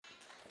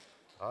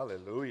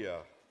Hallelujah.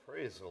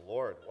 Praise the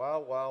Lord.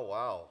 Wow, wow,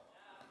 wow.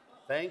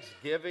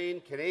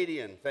 Thanksgiving,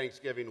 Canadian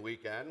Thanksgiving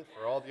weekend.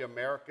 For all the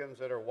Americans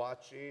that are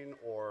watching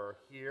or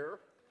here,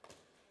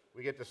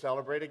 we get to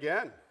celebrate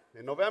again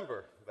in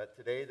November. But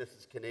today, this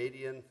is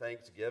Canadian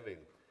Thanksgiving.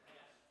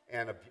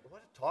 And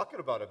talking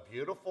about a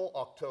beautiful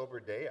October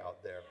day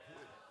out there.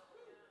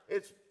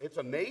 It's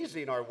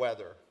amazing, our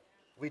weather.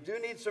 We do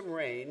need some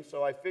rain,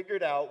 so I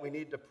figured out we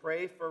need to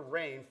pray for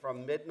rain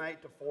from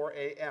midnight to 4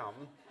 a.m.,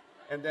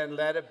 and then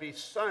let it be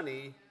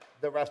sunny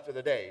the rest of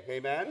the day.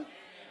 Amen?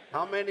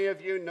 How many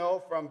of you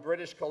know from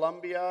British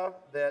Columbia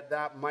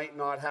that might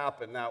not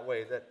happen that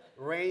way, that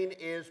rain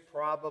is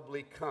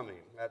probably coming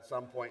at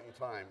some point in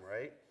time,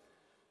 right?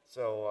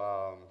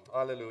 So,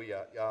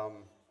 hallelujah.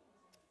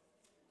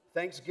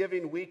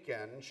 Thanksgiving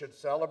weekend should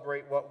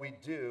celebrate what we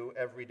do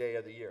every day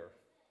of the year.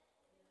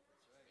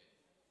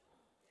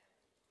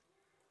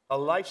 A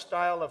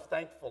lifestyle of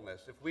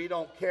thankfulness. If we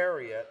don't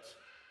carry it,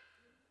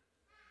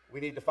 we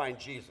need to find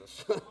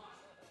Jesus.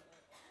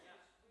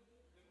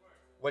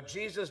 What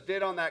Jesus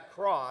did on that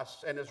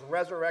cross and his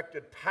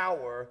resurrected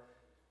power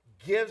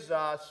gives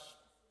us,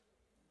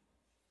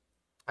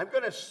 I'm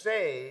going to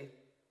say,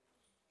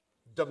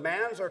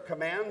 demands or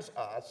commands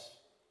us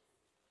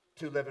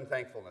to live in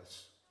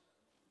thankfulness.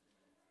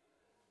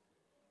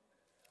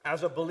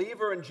 As a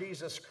believer in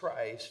Jesus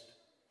Christ,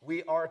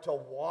 we are to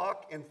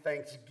walk in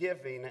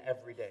thanksgiving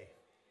every day.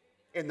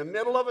 In the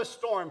middle of a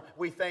storm,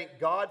 we thank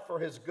God for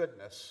his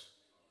goodness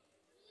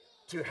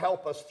to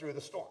help us through the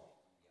storm.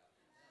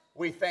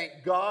 We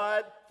thank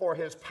God for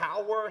his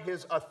power,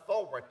 his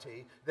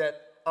authority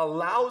that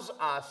allows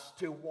us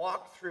to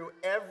walk through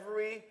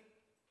every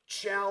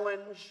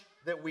challenge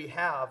that we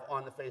have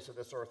on the face of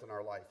this earth in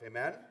our life.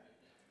 Amen?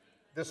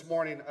 This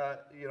morning,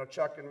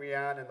 Chuck and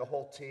Rianne and the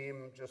whole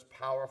team, just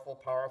powerful,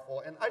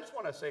 powerful. And I just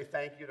want to say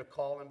thank you to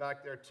Colin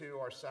back there, too,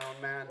 our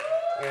sound man.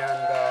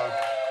 And,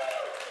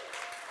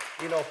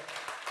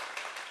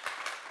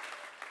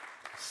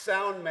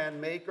 sound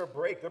men make or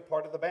break. They're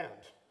part of the band.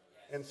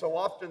 And so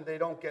often they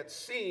don't get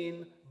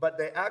seen, but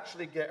they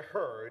actually get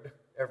heard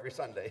every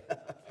Sunday.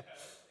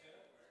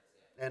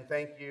 And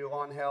thank you,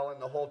 Angel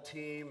and the whole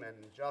team, and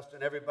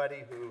Justin,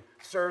 everybody who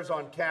serves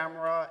on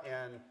camera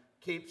and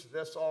keeps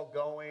this all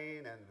going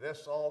and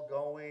this all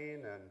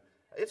going. And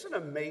it's an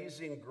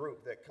amazing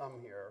group that come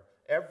here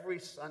every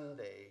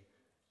Sunday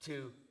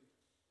to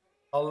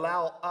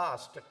allow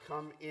us to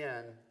come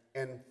in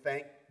and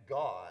thank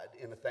God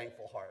in a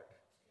thankful heart.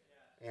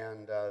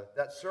 And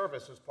that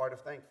service is part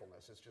of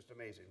thankfulness. It's just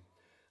amazing.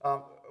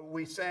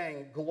 We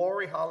sang,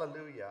 "Glory,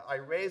 hallelujah. I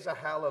raise a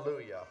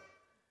hallelujah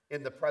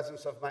in the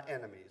presence of my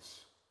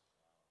enemies."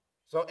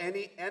 So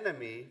any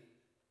enemy,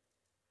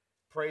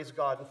 praise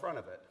God in front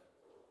of it.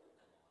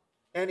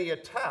 Any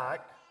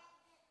attack,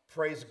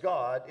 praise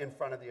God in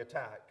front of the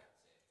attack.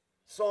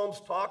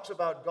 Psalms talks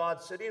about God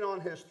sitting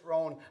on his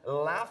throne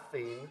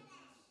laughing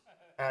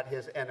at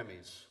his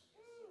enemies.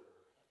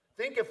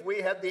 Think if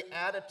we had the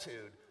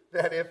attitude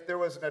that if there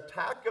was an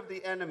attack of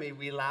the enemy,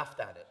 we laughed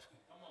at it.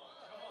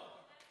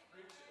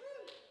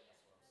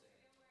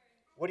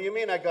 What do you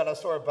mean I got a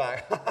sore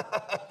back?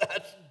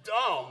 That's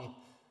dumb.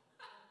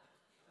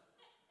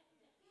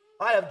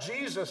 I have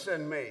Jesus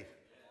in me.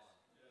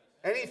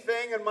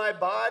 Anything in my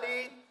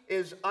body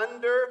is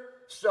under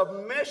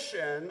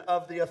submission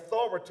of the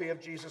authority of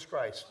Jesus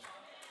Christ.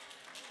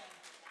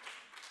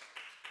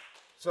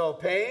 So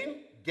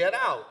pain, get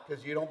out,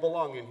 because you don't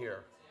belong in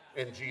here.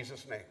 In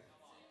Jesus' name.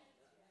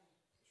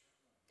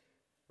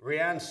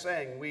 Rianne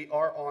saying we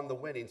are on the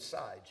winning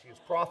side. She was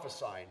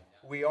prophesying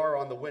we are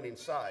on the winning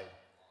side.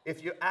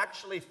 If you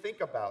actually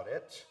think about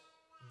it,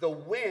 the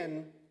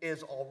win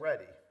is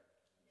already.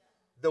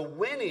 The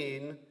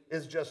winning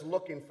is just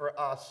looking for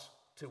us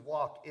to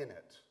walk in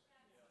it.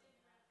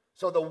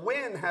 So the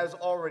win has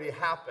already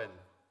happened.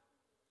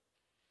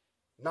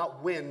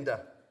 Not wind,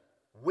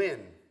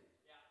 win.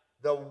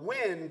 The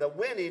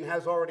winning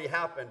has already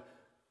happened.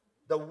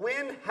 The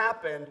win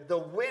happened. The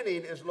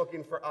winning is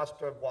looking for us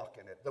to walk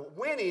in it. The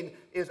winning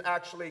is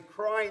actually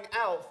crying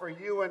out for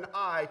you and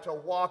I to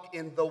walk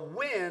in the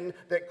win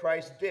that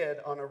Christ did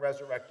on a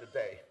resurrected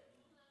day.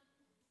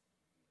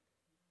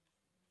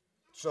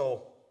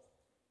 So,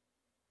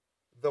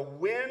 the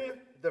win,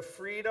 the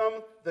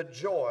freedom, the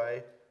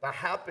joy, the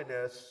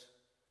happiness,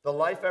 the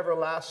life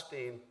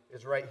everlasting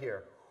is right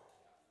here.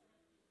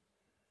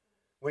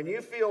 When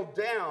you feel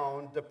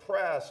down,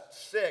 depressed,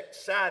 sick,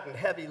 saddened,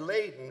 heavy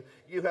laden,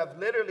 you have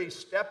literally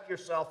stepped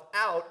yourself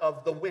out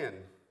of the win.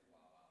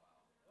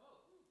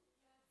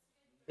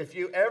 If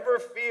you ever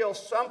feel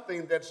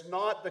something that's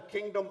not the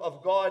kingdom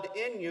of God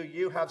in you,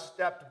 you have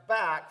stepped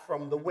back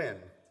from the win.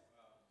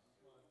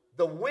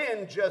 The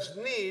win just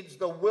needs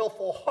the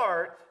willful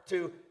heart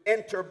to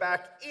enter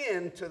back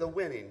into the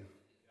winning.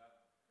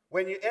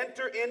 When you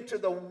enter into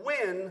the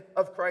win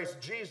of Christ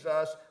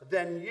Jesus,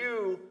 then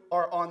you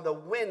are on the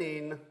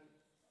winning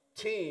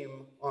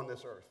team on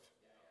this earth.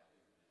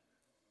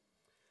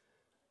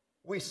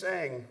 We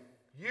sang,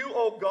 You,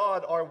 O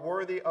God, are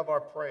worthy of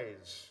our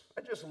praise.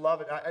 I just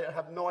love it. I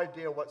have no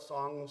idea what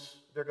songs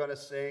they're going to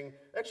sing.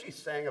 They actually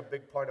sang a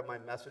big part of my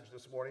message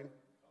this morning.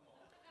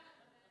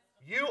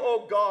 You,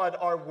 O God,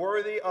 are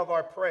worthy of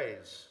our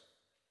praise.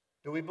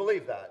 Do we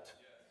believe that?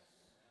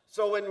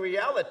 So in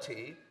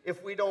reality,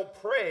 if we don't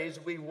praise,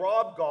 we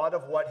rob God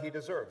of what he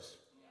deserves.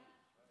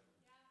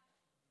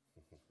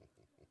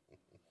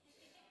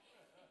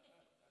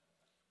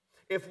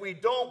 If we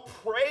don't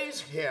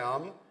praise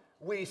him,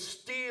 we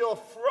steal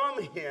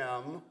from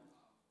him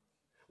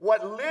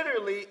what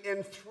literally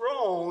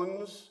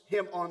enthrones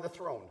him on the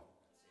throne.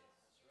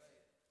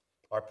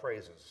 Our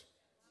praises.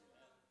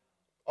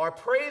 Our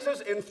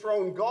praises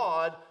enthrone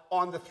God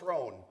on the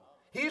throne.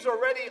 He's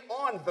already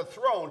on the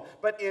throne,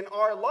 but in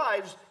our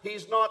lives,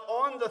 he's not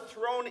on the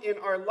throne in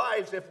our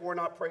lives if we're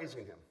not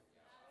praising him.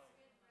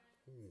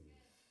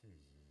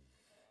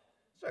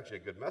 It's actually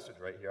a good message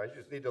right here. I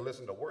just need to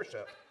listen to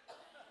worship.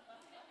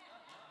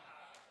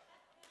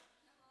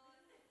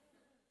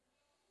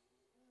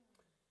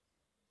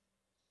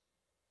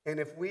 And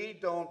if we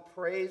don't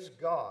praise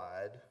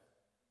God,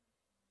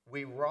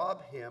 we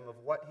rob him of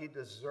what he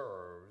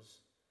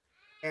deserves,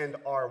 and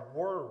our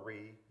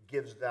worry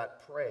gives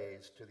that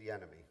praise to the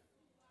enemy.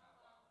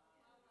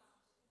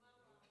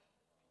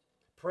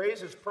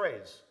 Praise is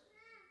praise.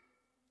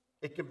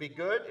 It can be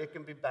good, it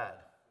can be bad.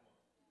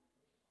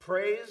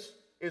 Praise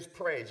is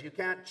praise. You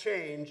can't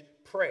change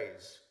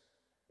praise.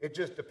 It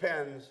just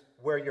depends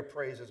where your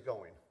praise is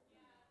going.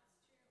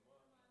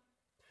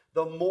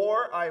 The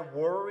more I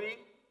worry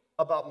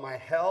about my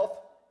health,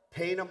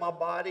 pain in my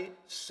body,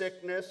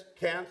 sickness,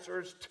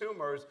 cancers,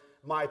 tumors,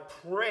 my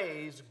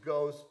praise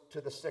goes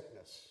to the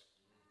sickness.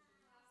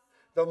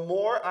 The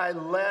more I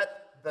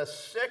let the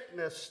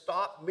sickness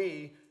stop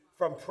me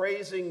from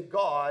praising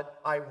God,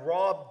 I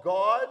rob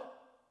God.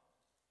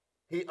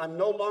 I'm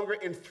no longer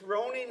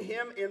enthroning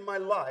him in my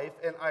life,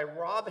 and I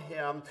rob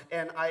him,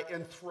 and I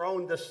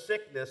enthrone the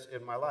sickness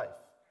in my life.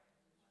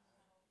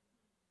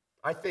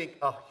 I think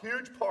a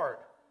huge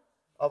part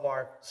of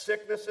our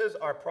sicknesses,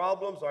 our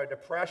problems, our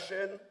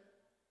depression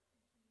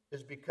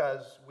is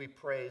because we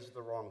praise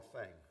the wrong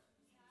thing.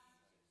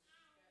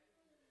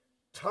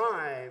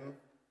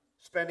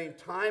 Spending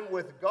time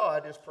with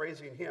God is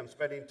praising him.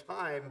 Spending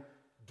time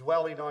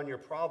dwelling on your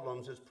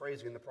problems is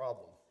praising the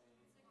problem.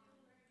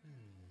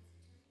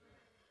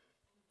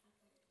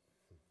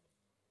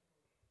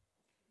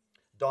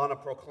 Donna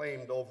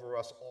proclaimed over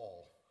us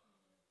all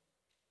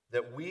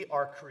that we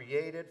are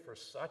created for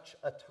such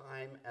a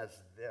time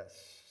as this.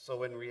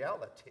 So in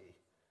reality,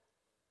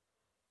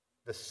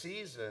 the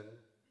season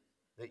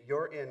that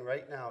you're in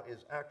right now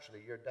is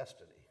actually your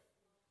destiny.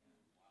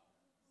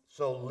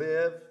 So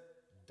live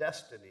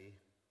destiny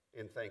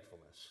in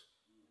thankfulness.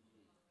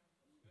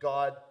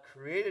 God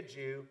created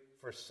you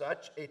for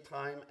such a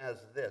time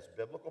as this.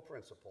 Biblical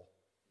principle.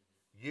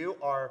 You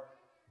are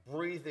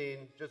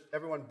breathing, just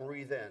everyone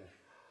breathe in.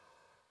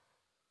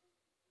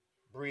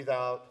 Breathe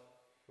out.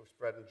 We're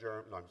spreading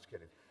germs. No, I'm just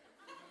kidding.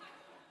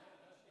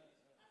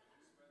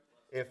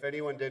 If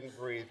anyone didn't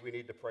breathe, we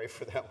need to pray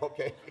for them,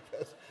 okay?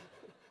 Because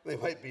they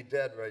might be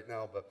dead right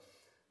now.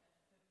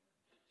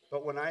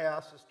 But when I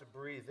asked us to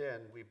breathe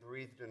in, we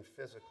breathed in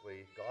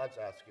physically. God's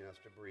asking us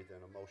to breathe in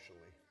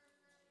emotionally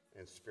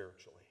and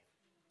spiritually.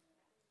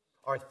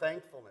 Our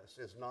thankfulness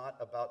is not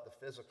about the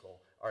physical.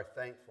 Our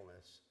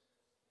thankfulness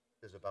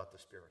is about the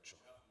spiritual.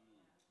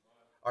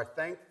 Our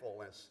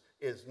thankfulness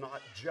is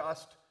not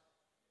just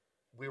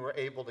we were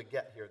able to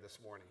get here this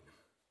morning.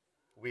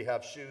 We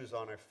have shoes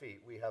on our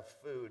feet. We have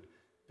food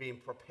being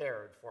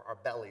prepared for our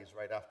bellies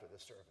right after the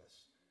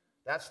service.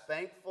 That's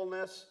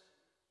thankfulness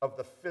of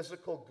the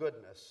physical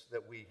goodness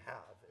that we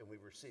have and we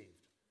received.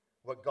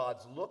 What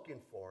God's looking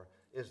for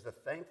is the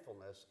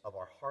thankfulness of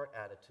our heart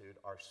attitude,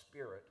 our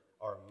spirit,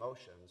 our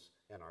emotions,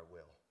 and our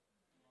will.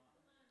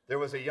 There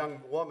was a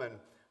young woman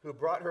who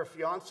brought her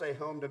fiancé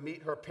home to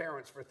meet her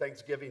parents for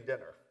Thanksgiving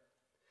dinner.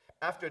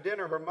 After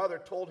dinner, her mother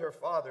told her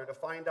father to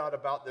find out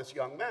about this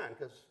young man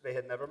because they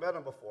had never met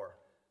him before,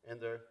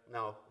 and they're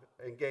now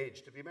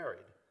engaged to be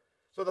married.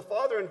 So the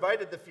father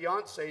invited the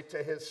fiancé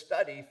to his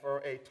study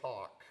for a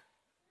talk.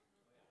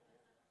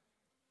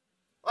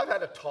 I've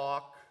had a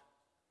talk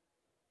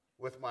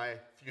with my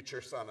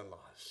future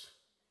son-in-laws.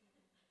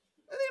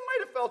 And they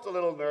might have felt a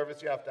little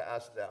nervous, you have to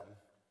ask them.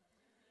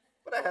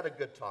 But I had a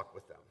good talk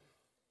with them.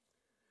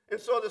 And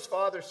so this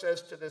father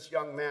says to this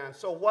young man,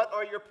 "So what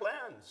are your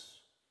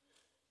plans?"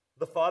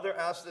 The father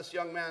asked this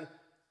young man,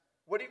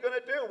 "What are you going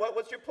to do?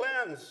 What's your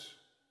plans?"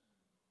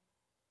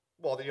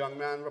 Well, the young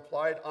man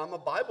replied, "I'm a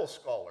Bible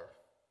scholar."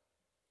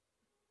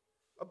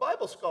 A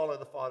Bible scholar,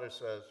 the father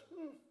says,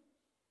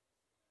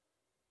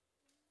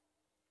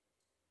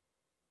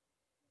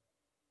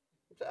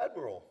 It's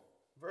admirable,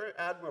 very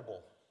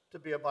admirable to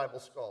be a Bible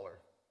scholar.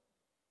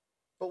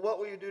 But what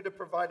will you do to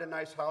provide a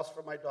nice house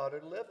for my daughter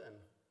to live in?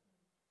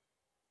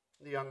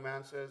 The young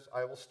man says,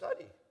 "I will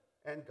study,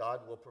 and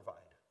God will provide."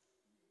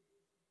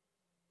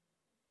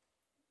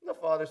 The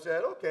father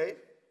said, "Okay,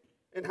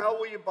 and how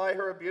will you buy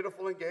her a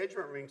beautiful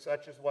engagement ring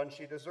such as one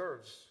she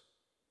deserves?"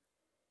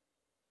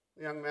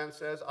 The young man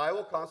says, I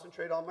will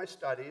concentrate on my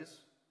studies,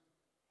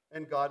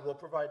 and God will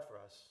provide for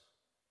us.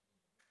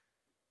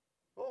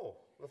 Oh,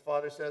 the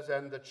father says,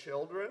 and the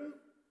children?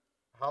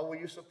 How will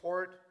you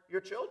support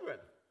your children?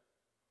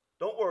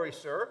 Don't worry,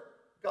 sir.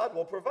 God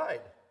will provide,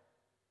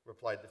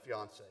 replied the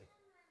fiancé.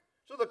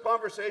 So the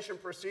conversation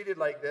proceeded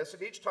like this,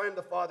 and each time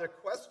the father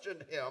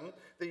questioned him,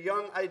 the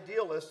young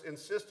idealist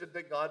insisted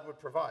that God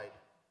would provide.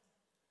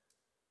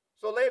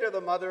 So later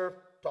the mother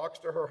talks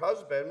to her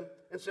husband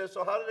and says,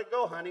 so how did it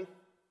go, honey?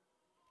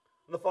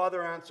 And the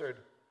father answered,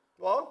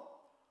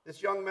 well,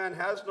 this young man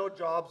has no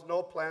jobs,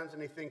 no plans,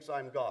 and he thinks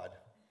I'm God.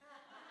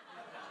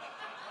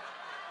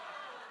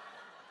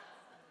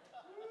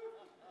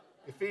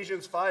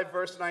 Ephesians 5,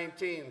 verse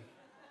 19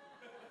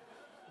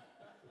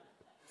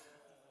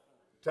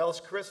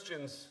 tells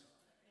Christians,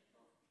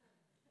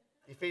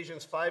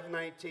 Ephesians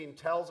 5:19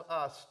 tells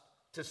us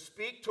to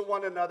speak to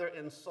one another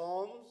in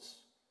psalms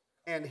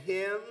and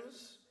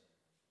hymns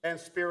and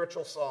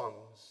spiritual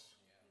songs.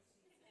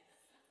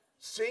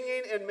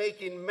 Singing and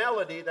making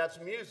melody, that's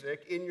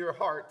music, in your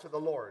heart to the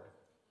Lord.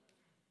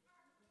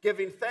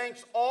 Giving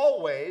thanks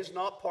always,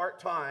 not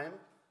part-time,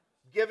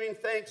 giving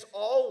thanks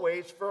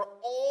always for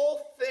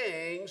all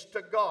things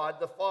to God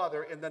the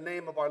Father in the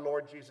name of our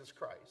Lord Jesus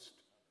Christ.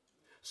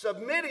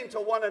 Submitting to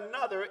one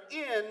another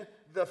in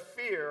the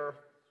fear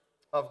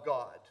of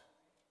God.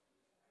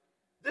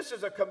 This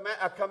is a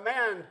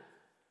command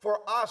for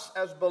us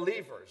as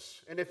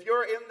believers. And if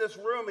you're in this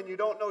room and you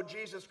don't know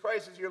Jesus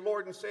Christ as your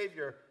Lord and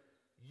Savior,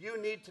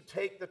 you need to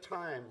take the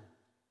time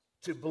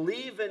to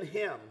believe in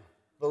Him.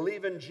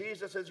 Believe in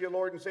Jesus as your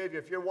Lord and Savior.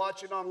 If you're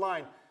watching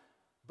online,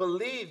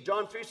 believe.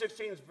 John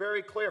 3:16 is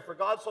very clear. For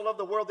God so loved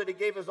the world that He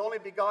gave His only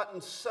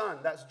begotten Son,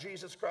 that's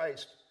Jesus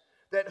Christ,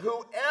 that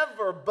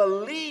whoever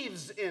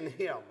believes in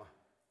Him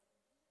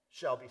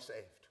shall be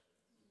saved.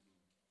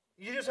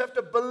 You just have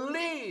to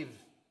believe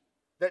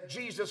that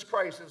Jesus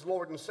Christ is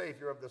Lord and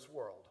Savior of this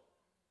world,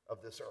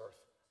 of this earth,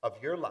 of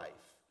your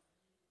life,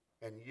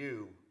 and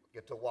you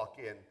get to walk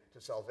in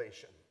to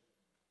salvation.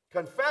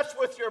 Confess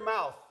with your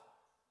mouth.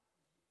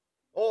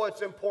 Oh,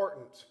 it's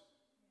important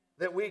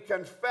that we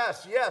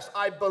confess, yes,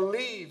 I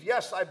believe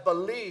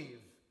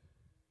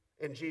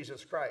in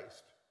Jesus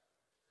Christ.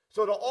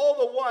 So to all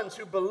the ones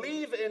who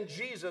believe in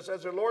Jesus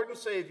as their Lord and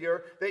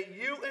Savior, that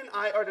you and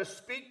I are to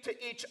speak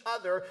to each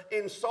other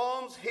in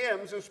psalms,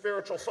 hymns, and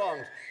spiritual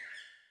songs.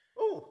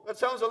 Oh, that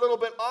sounds a little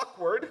bit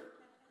awkward,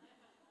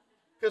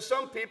 because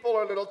some people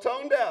are a little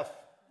tone deaf.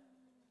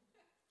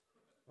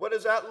 What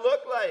does that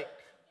look like?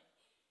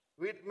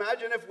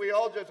 Imagine if we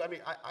all just,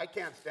 I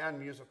can't stand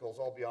musicals,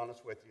 I'll be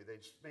honest with you. They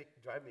just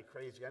drive me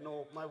crazy. I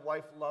know my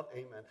wife loves,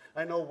 amen.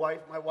 I know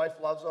my wife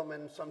loves them,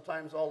 and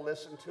sometimes I'll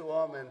listen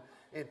to them.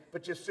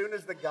 But as soon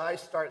as the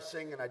guys start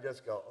singing, I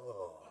just go,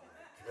 oh,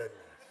 my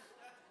goodness.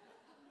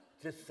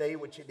 Just say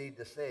what you need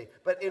to say.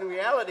 But in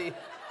reality,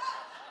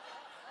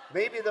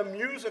 maybe the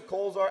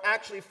musicals are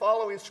actually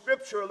following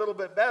Scripture a little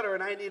bit better,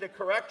 and I need a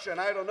correction.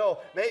 I don't know.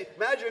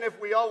 Imagine if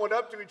we all went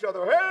up to each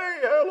other, hey,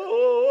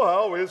 hello,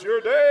 how is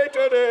your day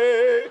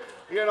today?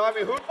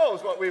 Who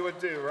knows what we would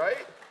do,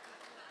 right?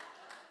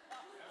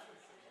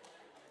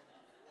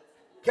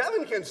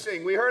 Kevin can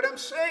sing. We heard him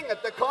sing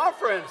at the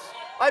conference.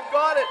 I've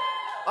got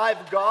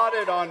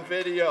it on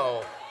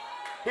video.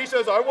 He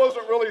says, I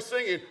wasn't really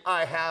singing.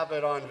 I have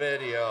it on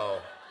video.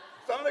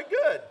 Sounded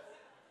good.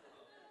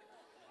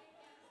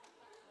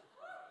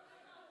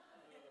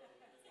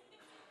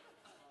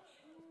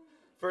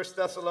 First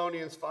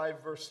Thessalonians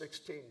 5, verse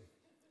 16.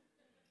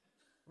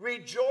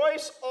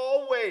 Rejoice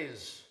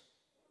always.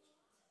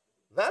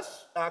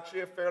 That's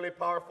actually a fairly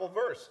powerful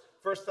verse.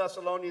 1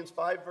 Thessalonians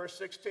 5, verse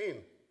 16.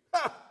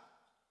 Ha!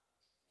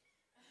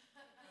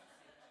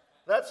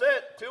 That's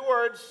it. 2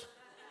 words.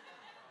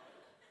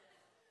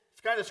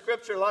 It's kind of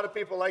scripture a lot of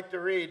people like to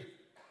read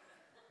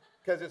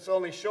because it's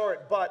only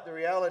short, but the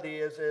reality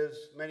is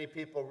many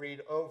people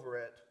read over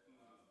it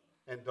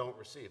and don't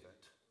receive it.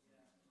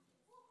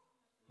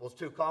 Well, it's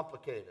too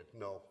complicated.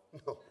 No.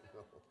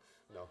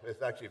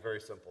 It's actually very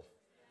simple.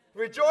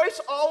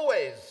 Rejoice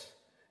always.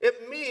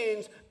 It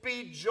means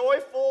be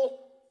joyful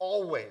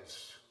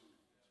always.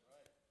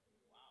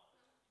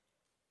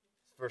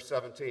 Verse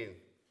 17.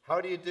 How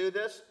do you do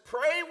this?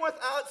 Pray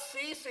without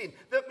ceasing.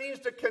 That means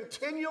to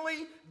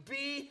continually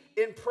be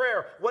in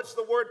prayer. What's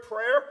the word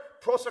prayer?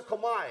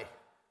 Prosokomai.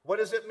 What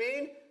does it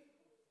mean?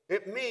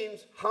 It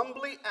means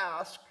humbly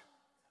ask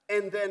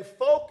and then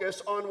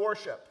focus on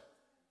worship.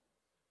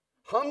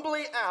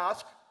 Humbly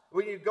ask,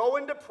 when you go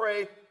into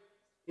pray,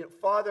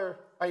 Father,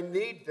 I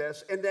need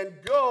this, and then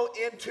go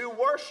into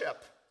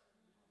worship.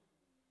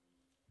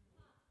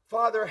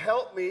 Father,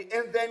 help me,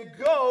 and then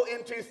go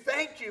into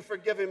thank you for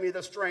giving me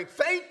the strength.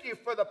 Thank you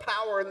for the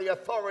power and the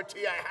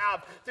authority I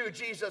have through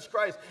Jesus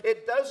Christ.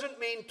 It doesn't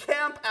mean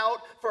camp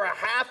out for a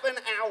half an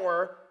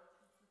hour,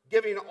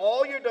 giving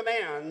all your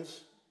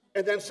demands,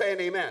 and then saying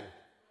amen.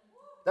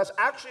 That's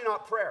actually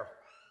not prayer.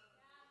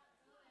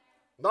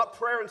 Not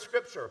prayer in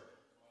Scripture.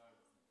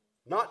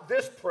 Not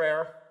this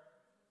prayer,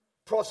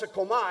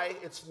 prosokomai,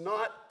 it's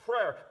not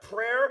prayer.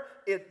 Prayer,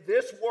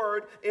 this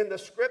word in the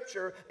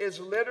scripture is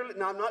literally,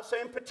 now I'm not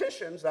saying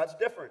petitions, that's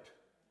different.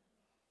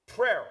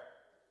 Prayer.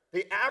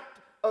 The act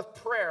of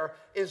prayer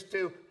is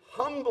to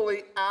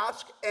humbly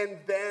ask and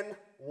then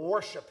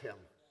worship him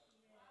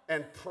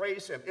and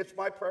praise him. It's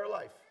my prayer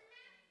life.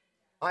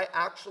 I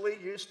actually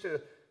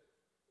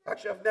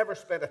I've never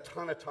spent a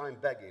ton of time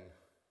begging.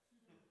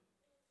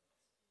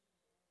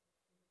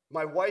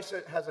 My wife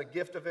has a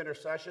gift of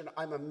intercession.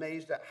 I'm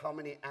amazed at how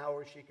many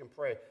hours she can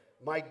pray.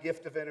 My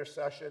gift of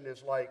intercession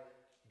is like,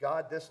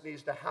 God, this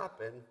needs to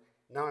happen.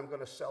 Now I'm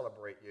going to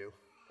celebrate you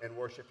and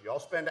worship you. I'll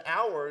spend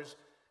hours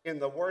in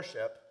the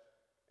worship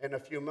and a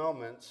few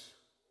moments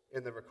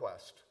in the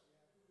request.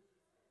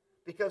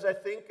 Because I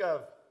think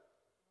of,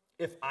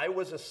 if I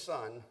was a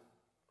son,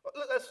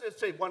 let's just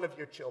say one of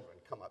your children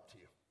come up to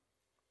you.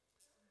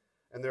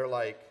 And they're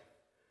like,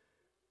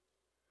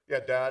 yeah,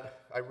 Dad,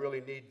 I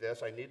really need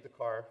this. I need the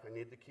car. I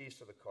need the keys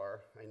to the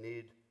car. I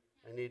need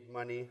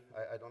money.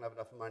 I don't have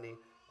enough money.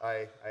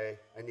 I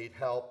need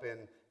help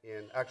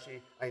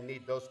actually, I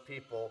need those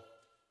people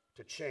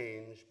to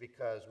change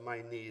because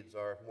my needs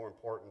are more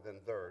important than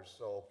theirs.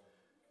 So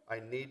I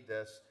need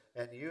this.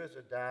 And you as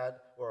a dad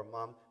or a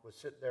mom would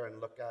sit there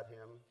and look at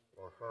him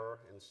or her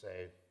and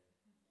say,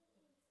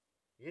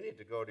 you need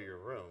to go to your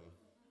room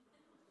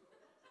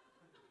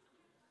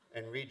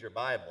and read your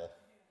Bible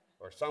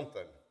or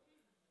something.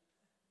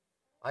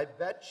 I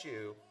bet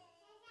you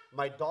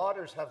my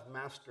daughters have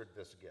mastered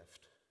this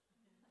gift.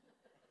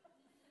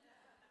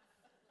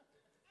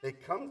 They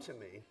come to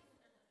me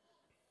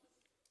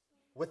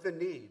with a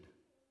need,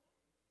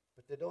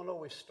 but they don't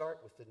always start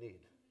with the need.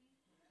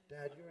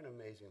 Dad, you're an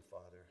amazing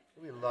father.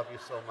 We love you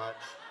so much.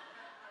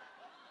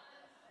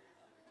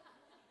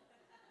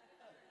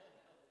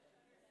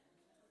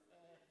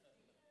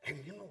 And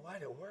you know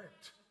what? It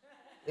worked.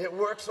 It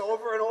works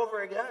over and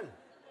over again.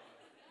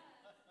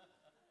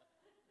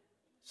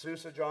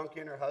 Susa Jonke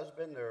and her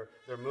husband,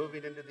 they're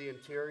moving into the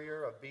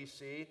interior of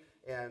BC,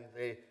 and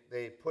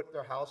they put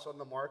their house on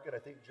the market, I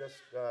think just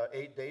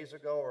 8 days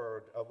ago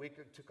or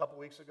a couple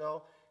weeks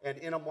ago. And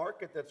in a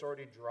market that's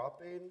already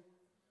dropping,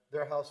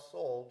 their house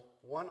sold,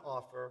 one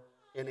offer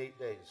in 8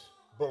 days.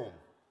 Boom.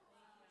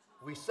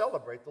 We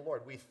celebrate the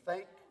Lord. We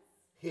thank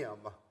him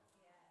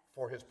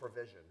for his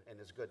provision and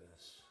his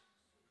goodness.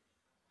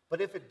 But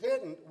if it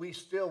didn't, we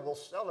still will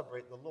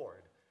celebrate the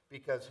Lord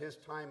because his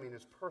timing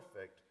is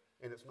perfect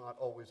and it's not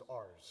always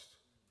ours.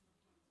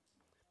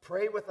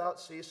 Pray without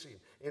ceasing.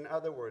 In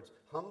other words,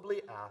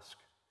 humbly ask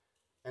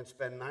and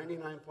spend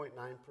 99.9%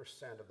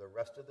 of the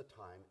rest of the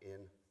time in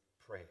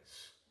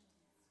praise.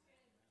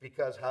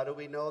 Because how do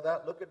we know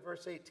that? Look at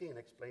verse 18,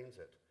 explains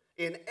it.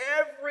 In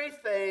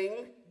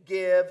everything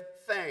give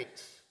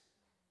thanks.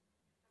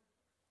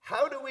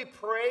 How do we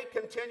pray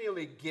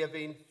continually?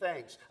 Giving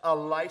thanks. A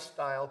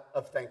lifestyle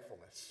of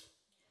thankfulness.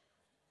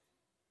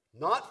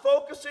 Not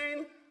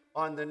focusing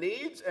on the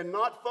needs and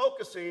not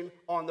focusing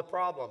on the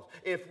problems.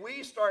 If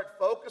we start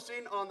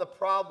focusing on the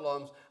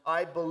problems,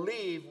 I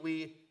believe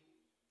we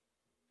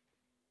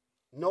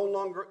no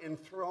longer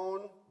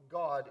enthrone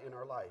God in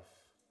our life.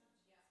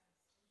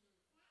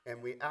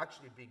 And we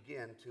actually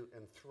begin to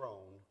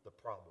enthrone the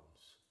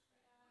problems.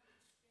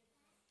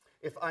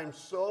 If I'm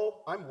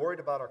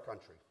worried about our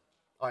country.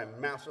 I'm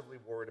massively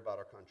worried about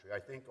our country. I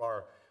think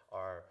our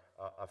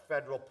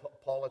federal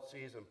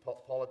policies and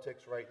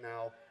politics right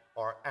now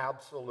are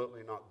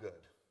absolutely not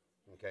good.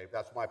 Okay,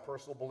 that's my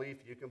personal belief.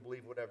 You can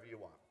believe whatever you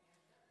want.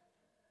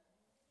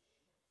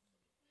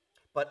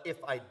 But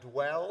if I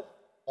dwell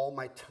all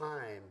my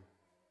time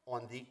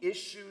on the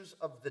issues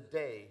of the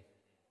day,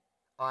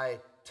 I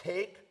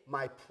take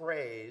my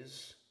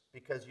praise,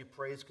 because you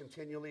praise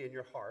continually in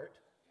your heart.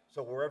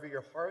 So wherever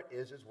your heart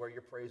is where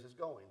your praise is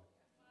going.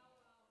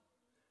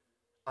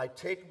 I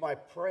take my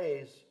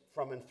praise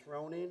from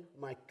enthroning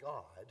my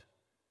God,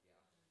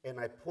 and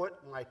I put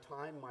my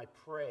time, my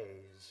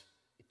praise,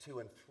 to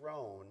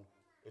enthrone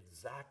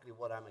exactly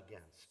what I'm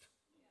against.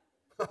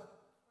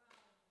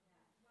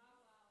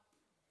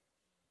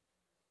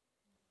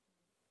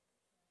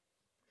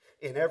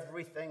 In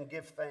everything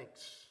give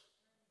thanks,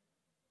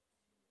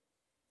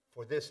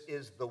 for this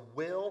is the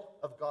will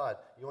of God.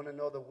 You want to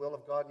know the will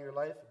of God in your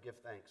life? Give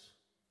thanks.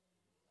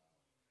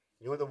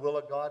 You know what the will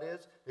of God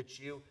is? That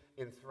you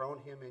enthrone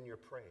him in your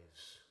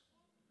praise.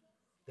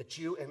 That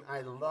you and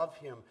I love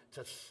him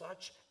to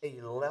such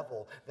a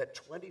level that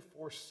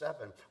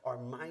 24/7 our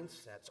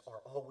mindsets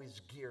are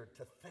always geared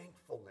to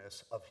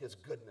thankfulness of his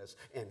goodness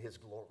and his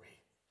glory.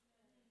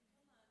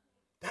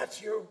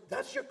 That's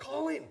your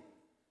calling.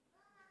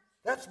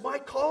 That's my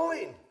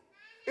calling.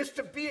 Is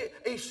to be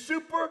a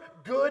super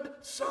good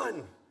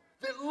son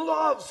that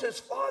loves his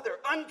father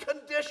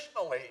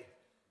unconditionally.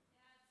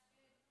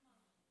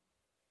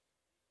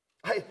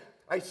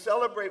 I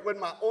celebrate when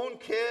my own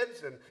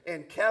kids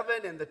and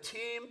Kevin and the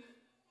team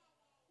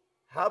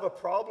have a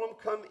problem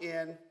come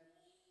in.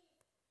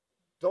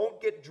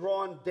 Don't get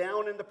drawn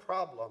down in the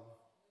problem,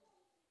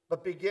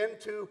 but begin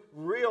to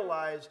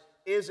realize,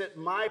 is it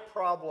my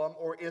problem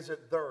or is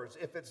it theirs?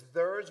 If it's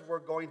theirs, we're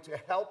going to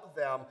help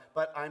them,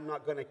 but I'm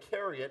not going to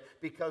carry it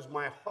because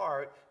my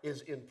heart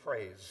is in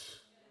praise.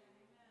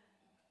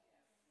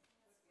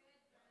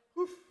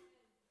 Whew.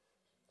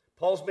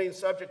 Paul's main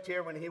subject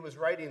here when he was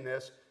writing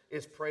this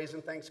is praise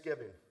and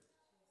thanksgiving.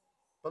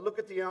 But look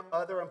at the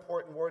other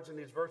important words in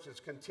these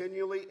verses: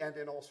 continually and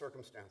in all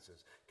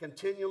circumstances.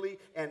 Continually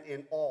and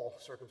in all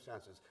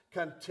circumstances.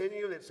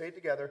 Continually, let's say it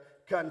together,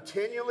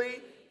 continually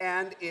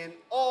and in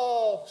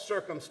all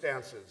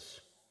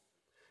circumstances.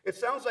 It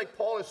sounds like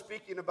Paul is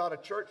speaking about a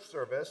church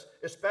service,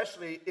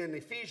 especially in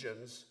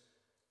Ephesians,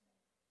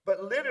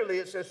 but literally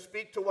it says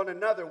speak to one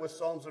another with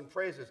psalms and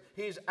praises.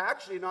 He's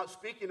actually not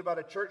speaking about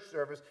a church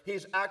service.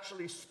 He's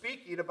actually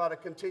speaking about a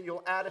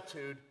continual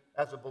attitude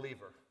as a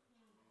believer,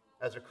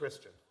 as a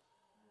Christian.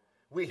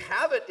 We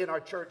have it in our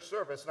church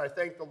service, and I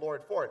thank the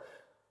Lord for it.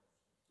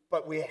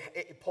 But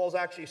Paul's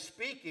actually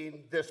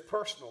speaking this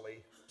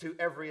personally to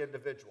every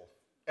individual,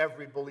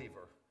 every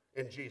believer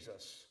in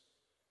Jesus.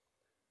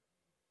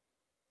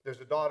 There's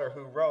a daughter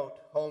who wrote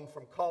home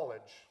from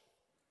college.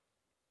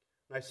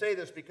 And I say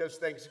this because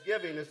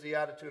thanksgiving is the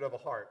attitude of a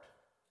heart.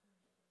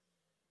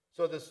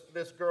 So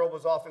this girl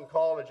was off in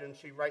college, and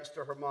she writes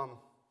to her mom,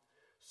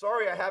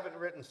 "Sorry I haven't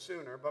written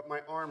sooner, but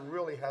my arm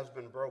really has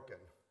been broken.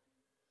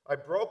 I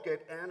broke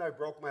it and I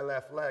broke my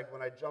left leg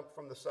when I jumped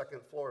from the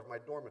second floor of my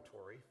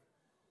dormitory.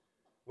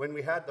 When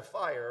we had the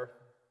fire,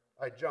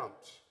 I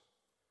jumped.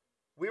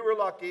 We were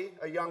lucky.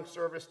 A young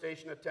service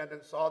station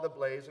attendant saw the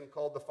blaze and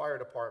called the fire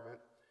department.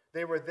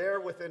 They were there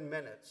within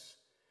minutes.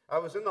 I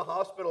was in the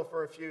hospital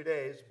for a few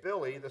days.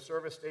 Billy, the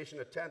service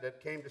station attendant,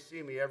 came to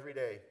see me every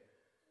day.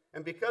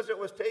 And because it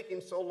was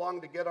taking so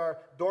long to get our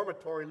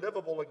dormitory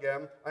livable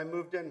again, I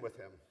moved in with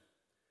him.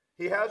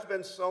 He has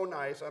been so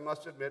nice, I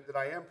must admit, that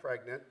I am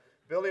pregnant.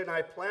 Billy and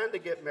I plan to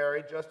get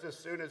married just as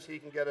soon as he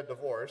can get a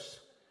divorce.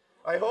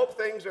 I hope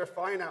things are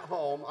fine at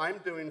home. I'm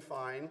doing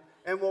fine.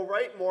 And will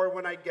write more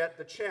when I get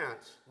the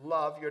chance.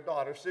 Love, your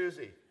daughter,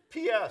 Susie.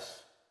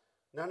 P.S.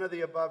 None of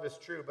the above is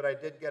true, but I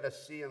did get a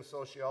C in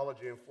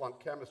sociology and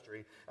flunked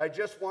chemistry. I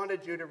just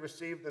wanted you to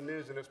receive the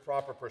news in its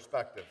proper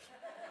perspective."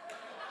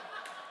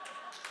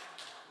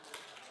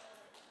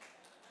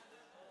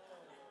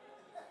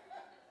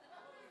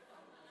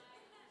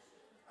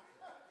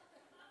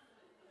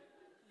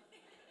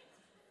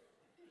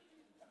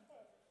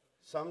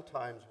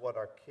 Sometimes what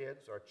our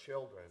kids, our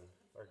children,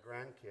 our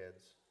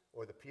grandkids,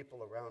 or the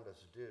people around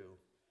us do,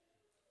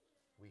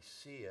 we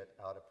see it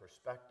out of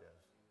perspective.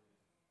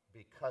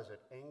 Because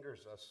it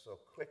angers us so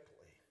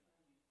quickly,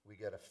 we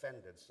get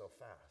offended so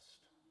fast.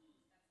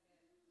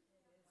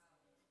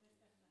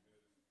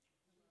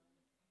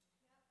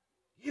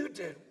 You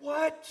did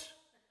what?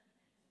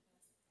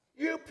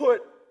 You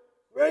put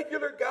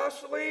regular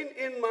gasoline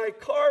in my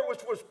car,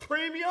 which was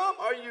premium?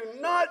 Are you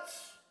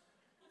nuts?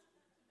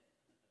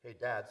 Hey,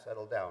 Dad,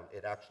 settle down.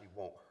 It actually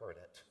won't hurt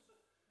it.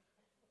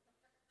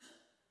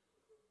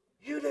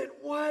 You did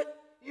what?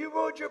 You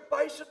rode your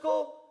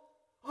bicycle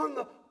on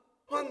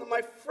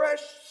my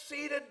fresh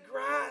seeded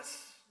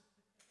grass?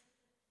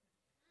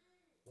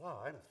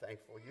 Wow, I'm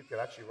thankful you could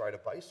actually ride a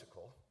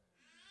bicycle.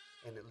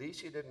 And at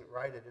least you didn't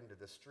ride it into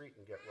the street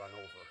and get run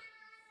over.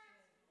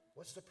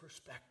 What's the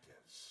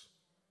perspectives?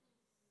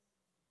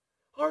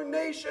 Our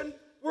nation,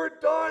 we're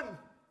done.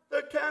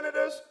 The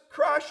Canada's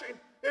crashing.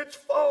 It's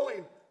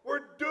falling.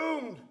 We're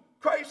doomed.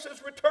 Christ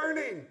is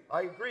returning.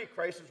 I agree,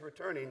 Christ is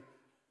returning.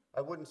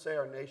 I wouldn't say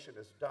our nation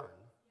is done.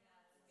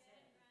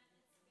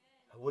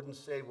 I wouldn't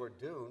say we're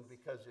doomed,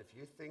 because if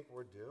you think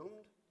we're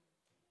doomed,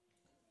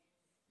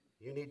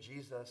 you need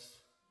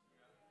Jesus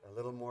a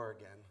little more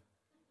again.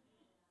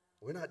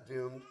 We're not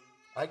doomed.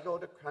 I go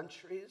to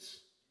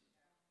countries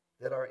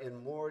that are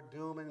in more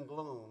doom and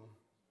gloom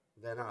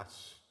than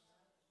us.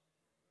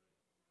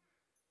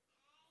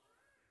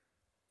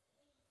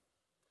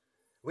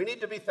 We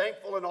need to be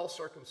thankful in all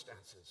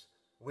circumstances.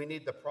 We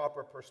need the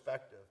proper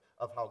perspective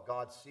of how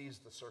God sees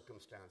the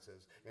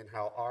circumstances and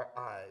how our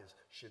eyes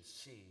should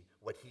see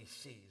what he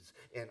sees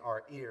and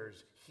our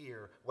ears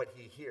hear what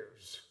he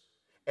hears.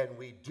 And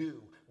we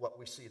do what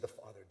we see the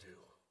Father do.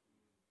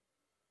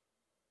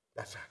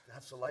 That's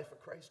the life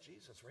of Christ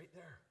Jesus right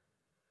there.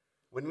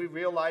 When we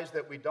realize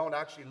that we don't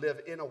actually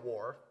live in a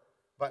war,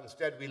 but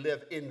instead we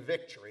live in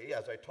victory.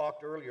 As I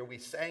talked earlier, we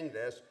sang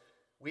this.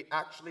 When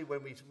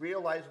we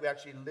realize we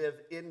actually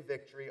live in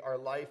victory, our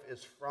life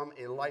is from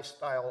a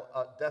lifestyle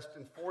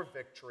destined for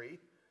victory.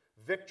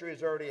 Victory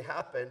has already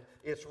happened.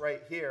 It's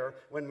right here.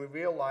 When we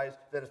realize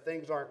that if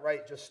things aren't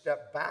right, just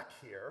step back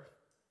here.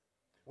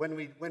 When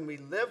we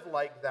live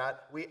like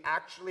that, we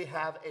actually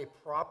have a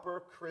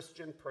proper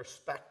Christian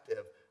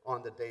perspective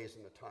on the days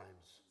and the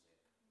times.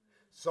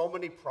 So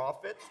many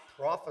prophets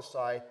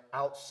prophesy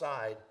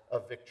outside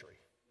of victory.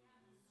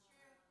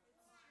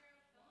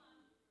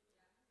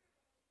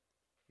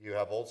 You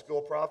have old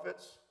school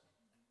prophets,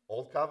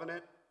 old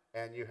covenant,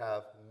 and you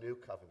have new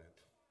covenant.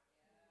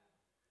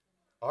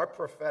 Our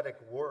prophetic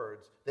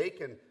words,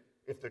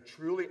 if they're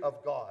truly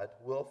of God,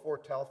 will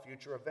foretell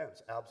future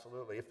events.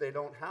 Absolutely. If they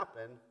don't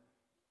happen,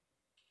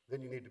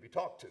 then you need to be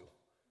talked to.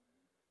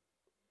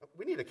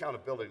 We need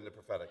accountability in the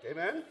prophetic.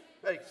 Amen?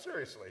 Like,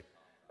 seriously.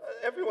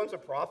 Everyone's a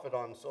prophet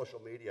on social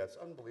media. It's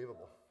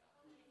unbelievable.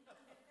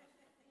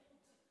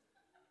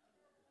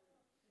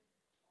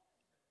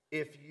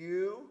 If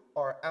you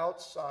are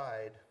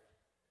outside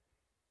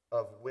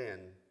of win,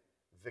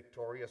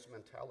 victorious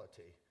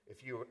mentality,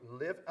 if you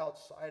live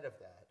outside of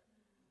that,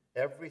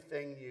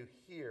 everything you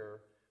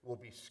hear will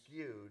be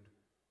skewed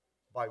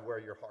by where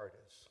your heart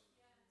is.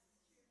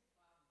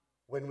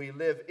 When we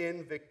live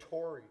in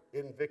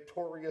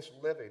victorious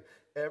living,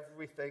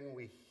 everything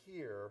we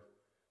hear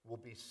will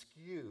be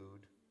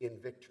skewed in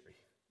victory.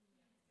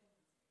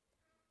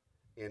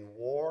 In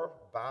war,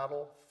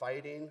 battle,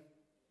 fighting,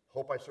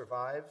 hope I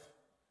survive,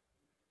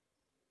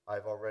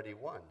 I've already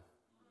won.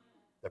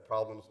 The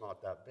problem's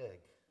not that big.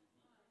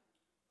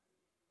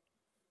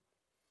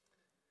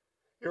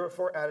 Here are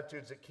 4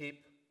 attitudes that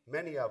keep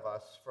many of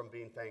us from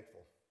being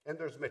thankful. And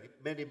there's many,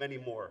 many, many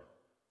more.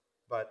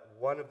 But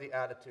one of the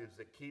attitudes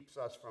that keeps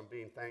us from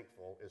being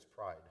thankful is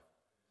pride.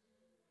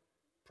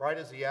 Pride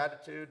is the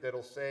attitude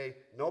that'll say,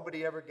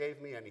 nobody ever gave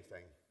me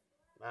anything.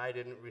 I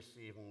didn't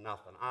receive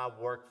nothing. I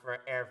worked for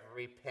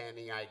every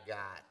penny I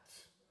got.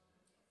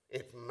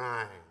 It's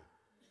mine.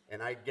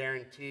 And I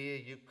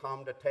guarantee you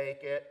come to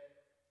take it,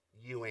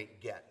 you ain't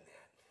getting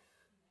it.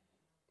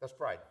 That's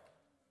pride.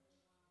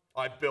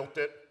 I built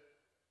it.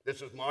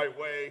 This is my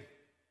way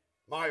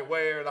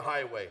or the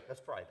highway.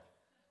 That's pride.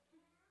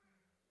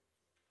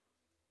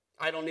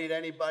 I don't need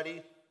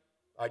anybody.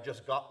 I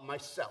just got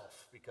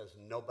myself because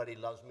nobody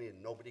loves me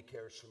and nobody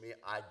cares for me.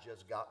 I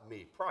just got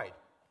me. Pride.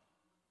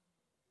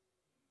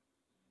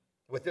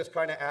 With this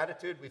kind of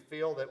attitude, we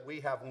feel that we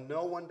have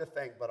no one to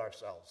thank but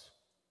ourselves.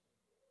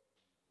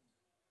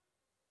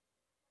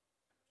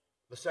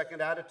 The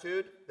second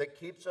attitude that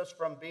keeps us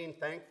from being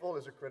thankful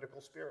is a critical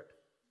spirit.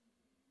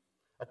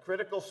 A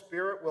critical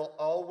spirit will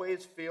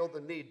always feel the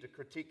need to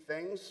critique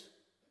things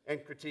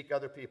and critique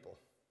other people.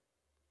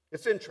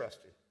 It's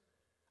interesting.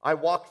 I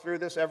walk through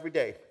this every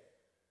day.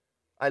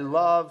 I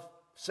love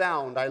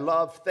sound. I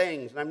love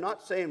things. And I'm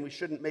not saying we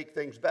shouldn't make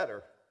things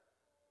better.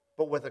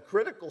 But with a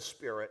critical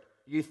spirit,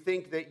 you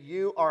think that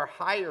you are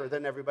higher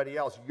than everybody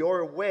else.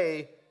 Your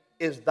way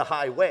is the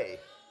highway.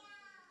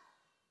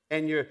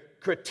 And you're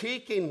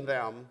critiquing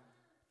them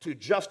to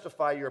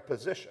justify your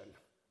position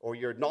or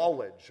your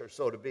knowledge, or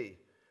so to be.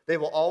 They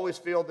will always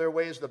feel their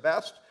way is the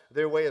best,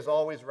 their way is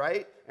always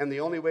right, and the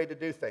only way to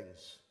do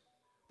things.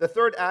 The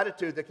third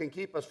attitude that can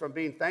keep us from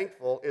being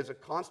thankful is a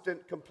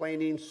constant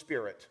complaining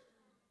spirit.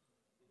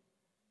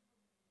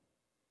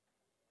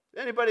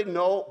 Anybody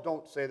know,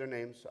 don't say their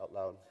names out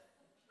loud.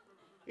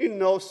 You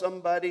know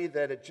somebody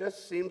that it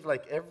just seems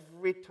like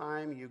every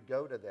time you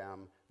go to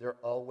them, they're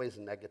always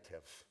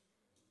negative.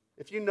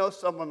 If you know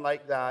someone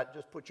like that,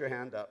 just put your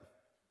hand up.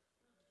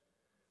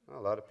 A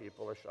lot of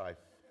people are shy.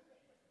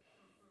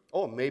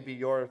 Oh, maybe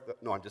you're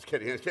no, I'm just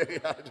kidding. I'm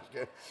just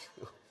kidding.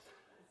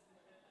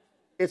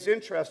 It's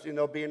interesting,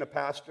 though, being a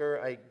pastor,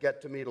 I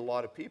get to meet a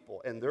lot of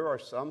people, and there are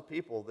some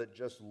people that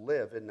just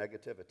live in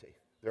negativity.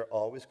 They're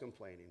always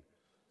complaining.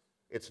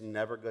 It's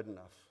never good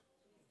enough.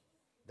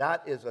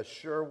 That is a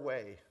sure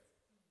way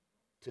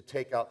to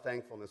take out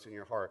thankfulness in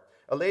your heart.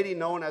 A lady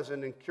known as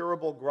an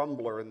incurable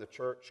grumbler in the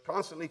church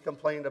constantly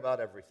complained about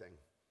everything.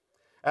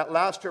 At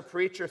last, her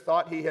preacher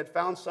thought he had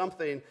found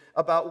something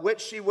about which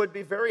she would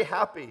be very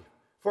happy,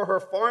 for her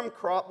farm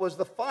crop was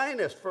the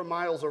finest for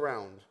miles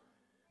around.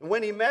 And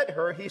when he met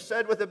her, he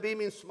said with a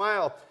beaming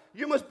smile,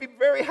 "You must be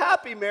very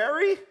happy,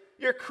 Mary.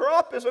 Your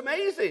crop is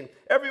amazing.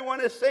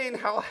 Everyone is saying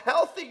how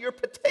healthy your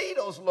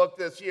potatoes look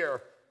this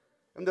year."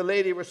 And the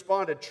lady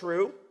responded,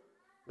 "True,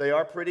 they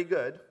are pretty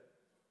good.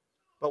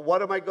 But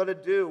what am I going to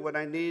do when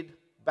I need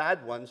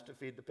bad ones to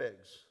feed the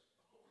pigs?"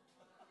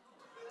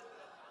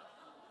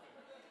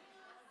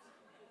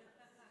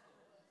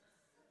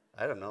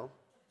 I don't know.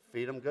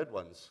 Feed them good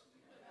ones.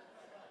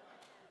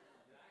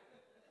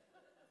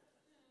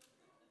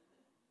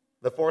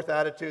 The fourth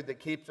attitude that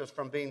keeps us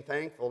from being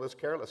thankful is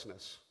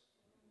carelessness.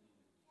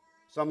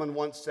 Someone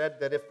once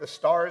said that if the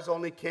stars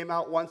only came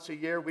out once a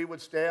year, we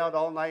would stay out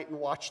all night and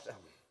watch them.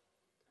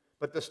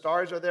 But the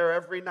stars are there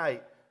every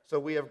night, so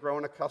we have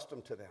grown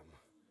accustomed to them.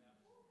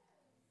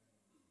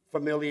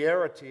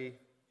 Familiarity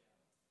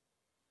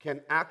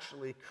can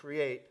actually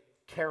create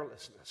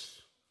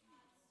carelessness.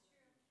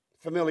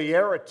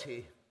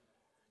 Familiarity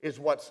is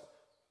what's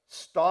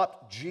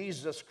stopped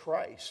Jesus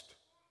Christ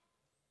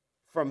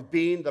from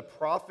being the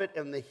prophet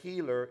and the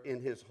healer in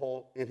his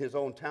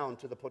own town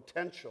to the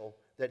potential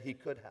that he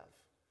could have.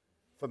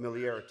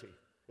 Familiarity.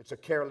 It's a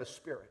careless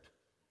spirit.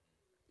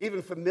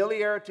 Even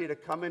familiarity to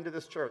come into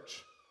this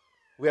church,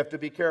 we have to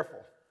be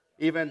careful.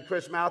 Even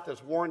Chris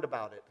Mathis warned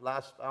about it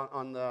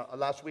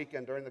last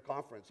weekend during the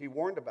conference. He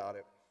warned about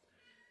it.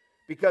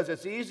 Because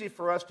it's easy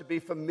for us to be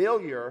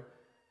familiar,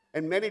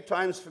 and many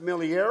times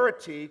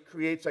familiarity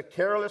creates a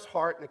careless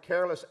heart and a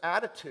careless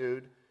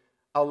attitude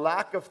a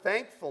lack of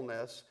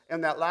thankfulness,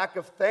 and that lack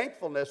of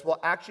thankfulness will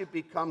actually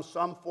become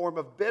some form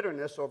of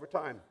bitterness over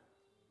time.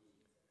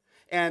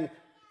 And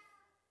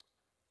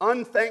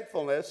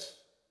unthankfulness,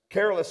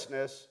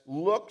 carelessness,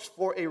 looks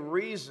for a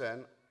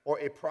reason or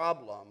a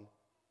problem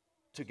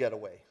to get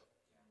away.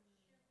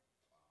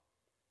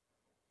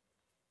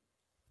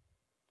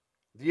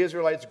 The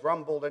Israelites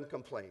grumbled and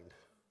complained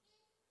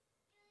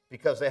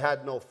because they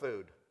had no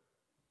food.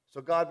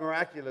 So God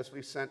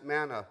miraculously sent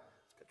manna,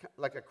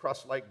 like a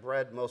crust-like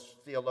bread, most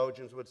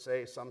theologians would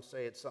say. Some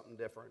say it's something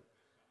different.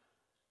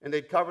 And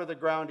they'd cover the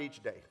ground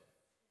each day.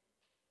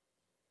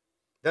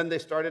 Then they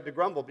started to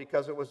grumble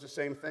because it was the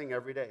same thing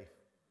every day.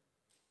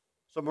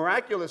 So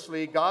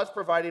miraculously, God's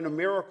providing a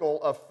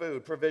miracle of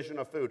food, provision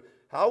of food.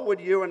 How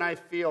would you and I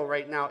feel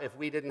right now if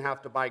we didn't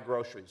have to buy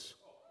groceries?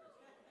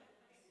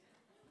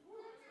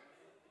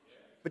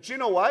 But you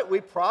know what?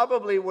 We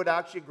probably would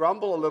actually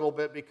grumble a little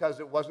bit because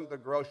it wasn't the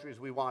groceries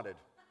we wanted.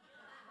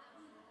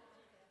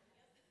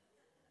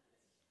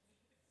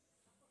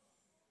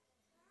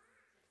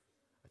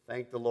 I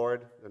thank the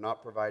Lord they're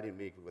not providing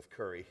me with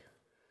curry.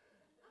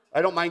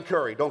 I don't mind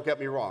curry, don't get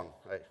me wrong.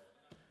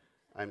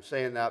 I'm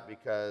saying that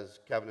because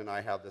Kevin and I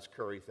have this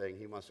curry thing.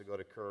 He wants to go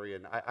to curry.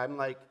 And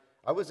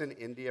I was in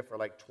India for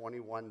like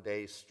 21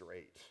 days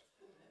straight.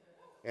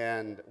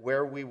 And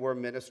where we were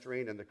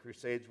ministering and the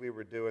crusades we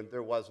were doing,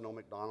 there was no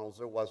McDonald's,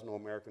 there was no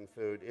American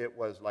food. It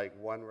was like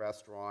one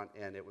restaurant,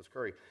 and it was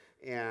curry.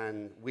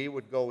 And we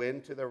would go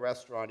into the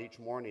restaurant each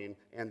morning,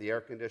 and the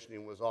air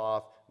conditioning was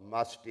off,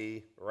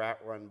 musty, rat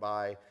run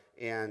by,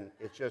 and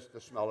it's just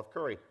the smell of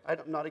curry. I'm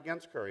not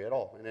against curry at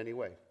all in any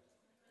way.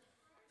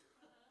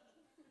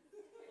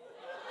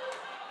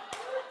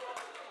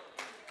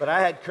 But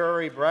I had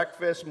curry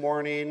breakfast,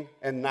 morning,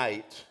 and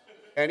night.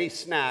 Any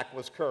snack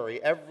was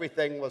curry.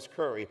 Everything was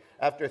curry.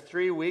 After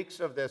 3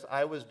 weeks of this,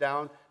 I was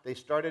down. They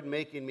started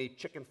making me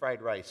chicken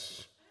fried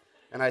rice.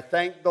 And I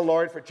thank the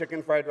Lord for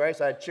chicken fried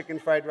rice. I had chicken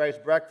fried rice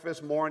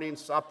breakfast, morning,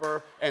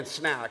 supper, and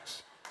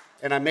snacks.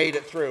 And I made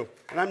it through.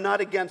 And I'm not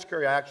against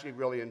curry. I actually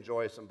really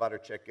enjoy some butter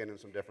chicken and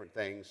some different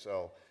things.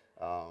 So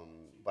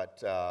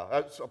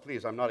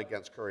please, I'm not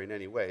against curry in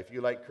any way. If you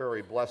like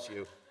curry, bless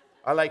you.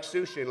 I like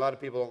sushi, and a lot of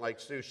people don't like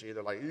sushi.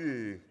 They're like,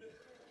 ew.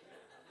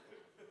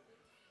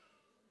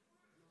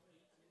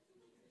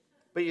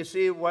 But you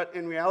see, what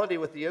in reality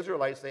with the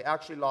Israelites, they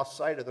actually lost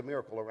sight of the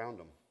miracle around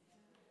them.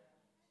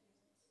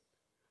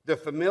 The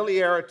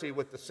familiarity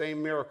with the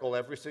same miracle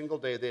every single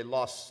day, they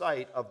lost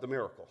sight of the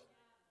miracle.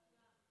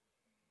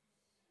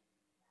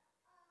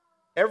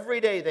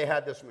 Every day they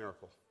had this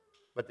miracle,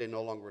 but they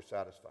no longer were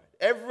satisfied.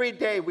 Every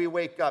day we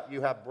wake up,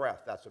 you have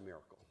breath. That's a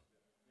miracle.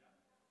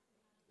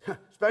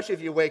 Especially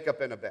if you wake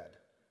up in a bed.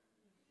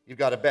 You've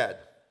got a bed.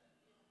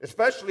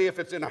 Especially if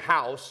it's in a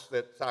house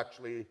that's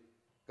actually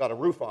got a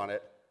roof on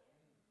it.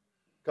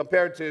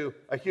 Compared to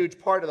a huge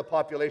part of the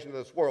population of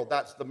this world,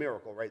 that's the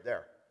miracle right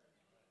there.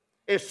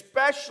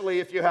 Especially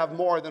if you have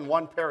more than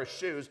one pair of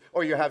shoes,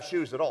 or you have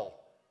shoes at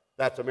all.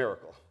 That's a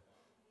miracle.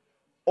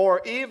 Or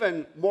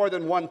even more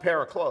than one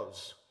pair of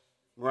clothes.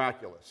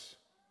 Miraculous.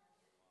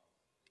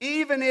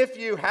 Even if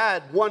you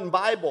had one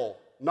Bible,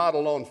 not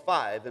alone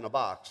 5 in a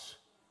box,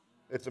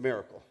 it's a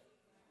miracle.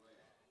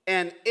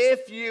 And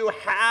if you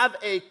have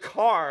a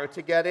car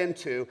to get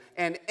into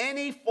and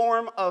any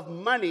form of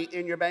money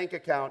in your bank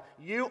account,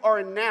 you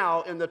are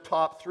now in the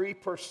top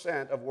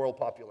 3% of world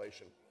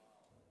population.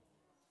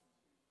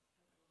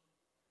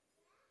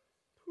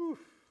 Whew.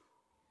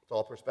 It's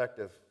all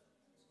perspective.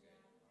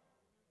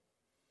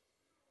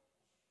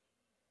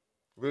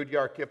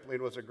 Rudyard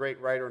Kipling was a great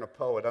writer and a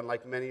poet.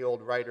 Unlike many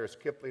old writers,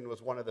 Kipling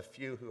was one of the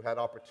few who had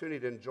opportunity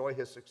to enjoy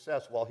his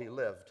success while he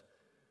lived.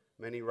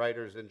 Many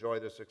writers enjoy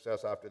their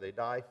success after they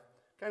die.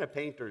 Kind of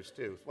painters,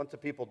 too. Once the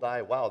people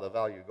die, wow, the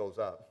value goes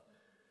up.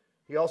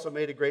 He also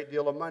made a great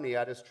deal of money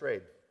at his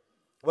trade.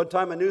 One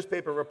time, a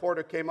newspaper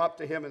reporter came up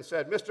to him and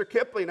said, "Mr.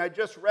 Kipling, I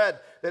just read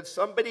that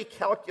somebody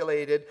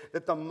calculated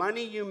that the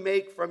money you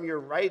make from your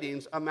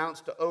writings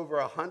amounts to over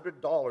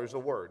 $100 a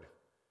word."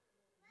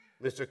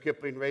 Mr.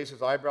 Kipling raised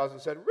his eyebrows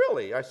and said,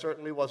 "Really? I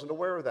certainly wasn't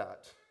aware of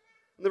that."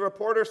 And the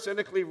reporter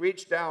cynically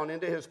reached down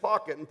into his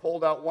pocket and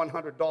pulled out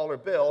 $100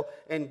 bill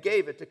and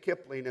gave it to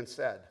Kipling and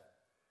said,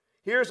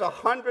 "Here's a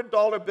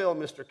 $100 bill,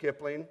 Mr.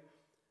 Kipling.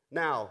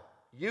 Now,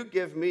 you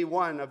give me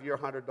one of your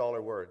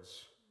 $100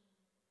 words."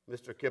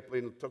 Mr.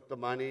 Kipling took the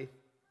money,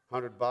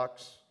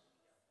 $100,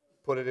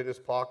 put it in his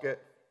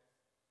pocket,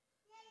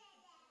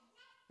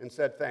 and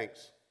said,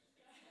 "Thanks."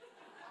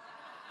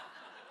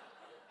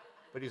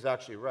 But he's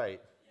actually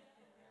right.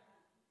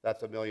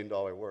 That's $1 million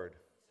word.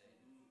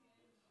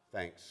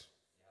 Thanks.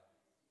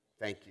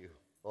 Thank you.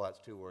 Well, that's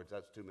 2 words.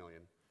 That's $2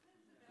 million.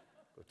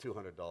 Or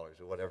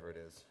 $200 or whatever it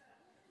is.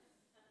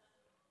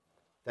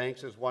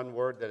 Thanks is one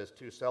word that is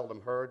too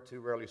seldom heard, too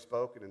rarely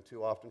spoken, and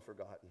too often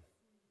forgotten.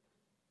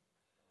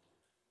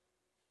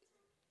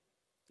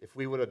 If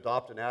we would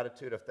adopt an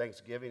attitude of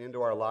thanksgiving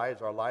into our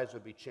lives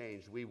would be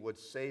changed. We would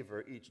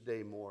savor each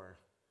day more.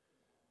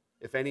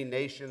 If any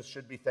nations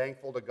should be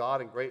thankful to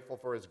God and grateful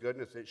for His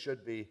goodness, it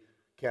should be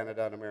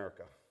Canada and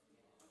America.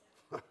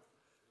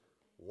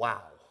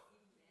 Wow.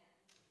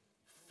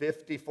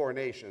 54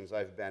 nations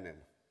I've been in.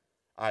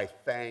 I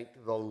thank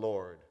the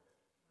Lord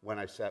when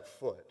I set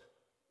foot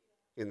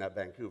in that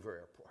Vancouver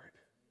airport.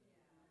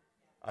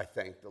 I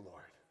thank the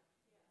Lord.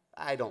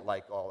 I don't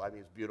like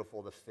it's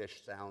beautiful, the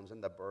fish sounds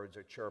and the birds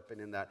are chirping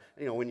in that.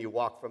 When you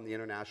walk from the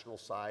international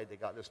side, they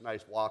got this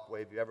nice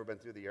walkway. If you've ever been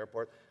through the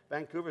airport,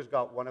 Vancouver's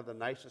got one of the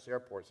nicest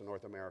airports in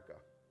North America.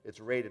 It's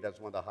rated as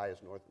one of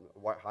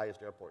the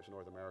highest airports in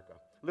North America.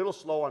 A little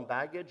slow on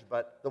baggage,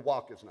 but the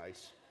walk is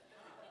nice.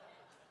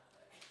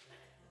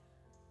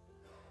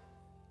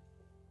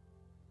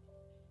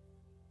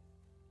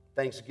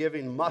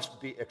 Thanksgiving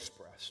must be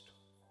expressed.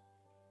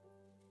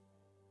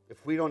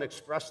 If we don't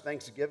express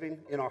thanksgiving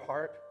in our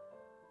heart,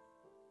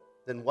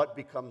 then what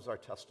becomes our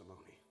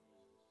testimony?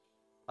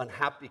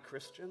 Unhappy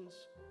Christians?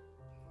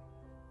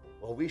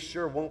 Well, we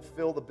sure won't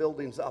fill the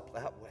buildings up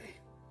that way.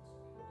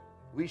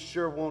 We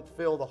sure won't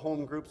fill the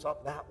home groups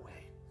up that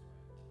way.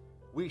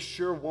 We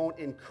sure won't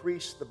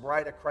increase the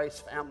Bride of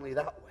Christ family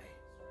that way.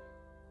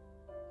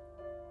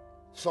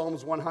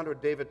 Psalms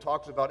 100, David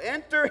talks about,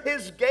 enter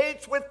his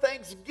gates with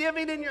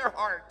thanksgiving in your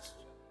hearts.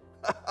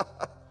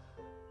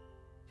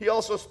 He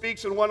also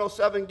speaks in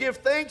 107, give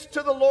thanks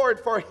to the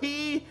Lord, for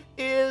he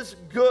is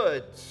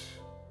good.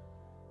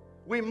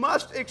 We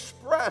must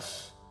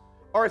express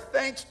our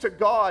thanks to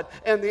God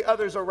and the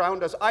others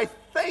around us. I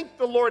thank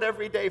the Lord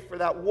every day for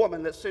that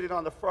woman that's sitting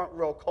on the front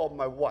row called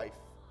my wife.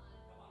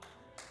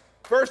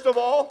 First of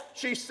all,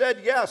 she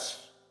said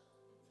yes.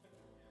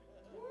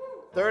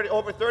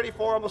 Over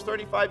 34, almost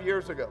 35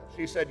 years ago,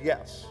 she said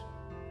yes.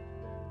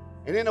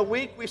 And in a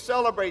week, we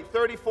celebrate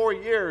 34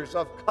 years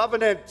of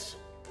covenant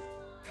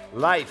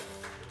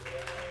life.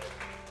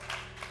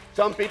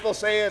 Some people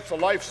say it's a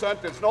life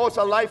sentence. No, it's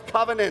a life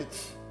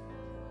covenant.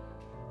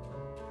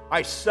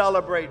 I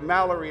celebrate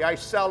Mallory. I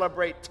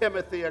celebrate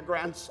Timothy, a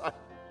grandson.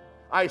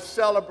 I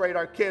celebrate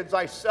our kids.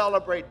 I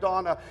celebrate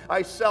Donna.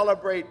 I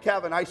celebrate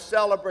Kevin. I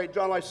celebrate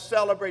John. I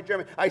celebrate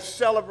Jeremy. I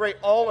celebrate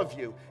all of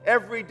you.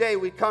 Every day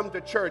we come to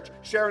church.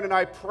 Sharon and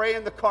I pray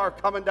in the car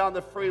coming down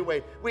the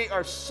freeway. We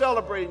are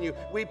celebrating you.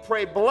 We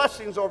pray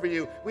blessings over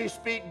you. We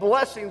speak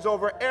blessings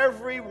over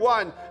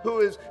everyone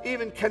who is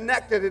even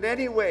connected in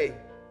any way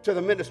to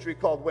the ministry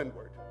called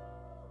Windward.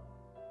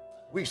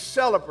 We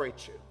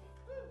celebrate you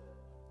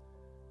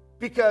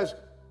because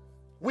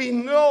we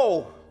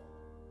know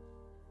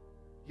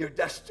your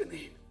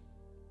destiny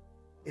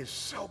is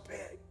so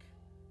big,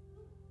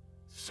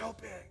 so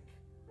big.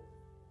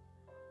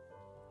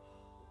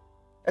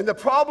 And the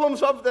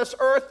problems of this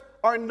earth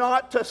are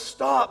not to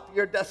stop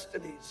your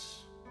destinies.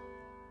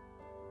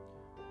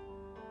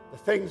 The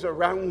things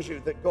around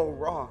you that go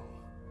wrong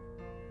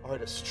are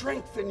to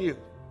strengthen you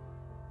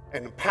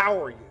and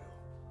empower you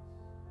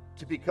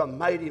to become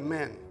mighty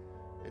men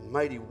and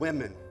mighty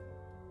women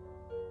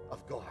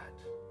of God.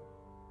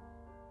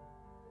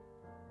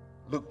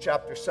 Luke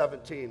chapter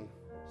 17,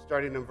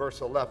 starting in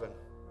verse 11,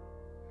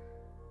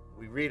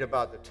 we read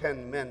about the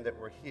 10 men that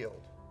were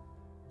healed.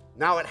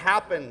 Now it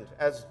happened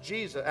as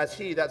Jesus,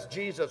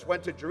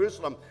 went to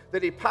Jerusalem,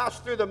 that he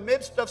passed through the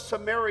midst of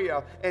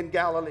Samaria and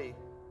Galilee.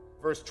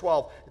 Verse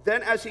 12,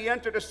 then as he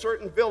entered a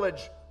certain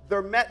village,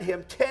 there met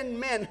him 10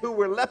 men who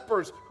were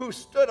lepers, who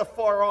stood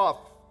afar off.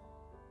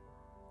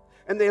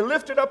 And they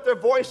lifted up their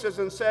voices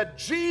and said,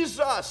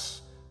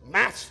 Jesus,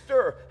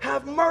 Master,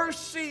 have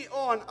mercy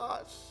on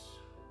us.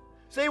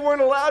 So they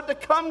weren't allowed to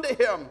come to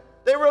him.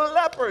 They were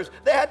lepers.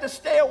 They had to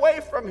stay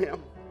away from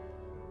him.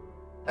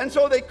 And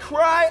so they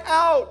cry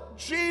out,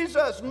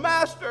 Jesus,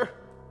 Master,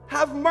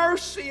 have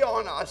mercy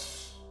on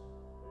us.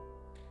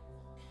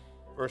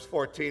 Verse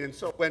 14, and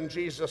so when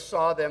Jesus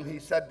saw them, he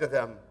said to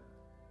them,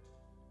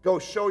 go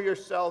show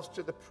yourselves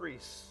to the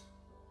priests.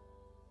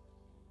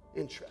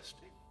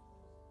 Interesting.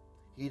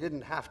 He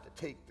didn't have to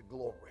take the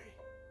glory.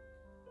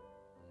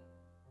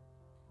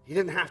 He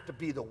didn't have to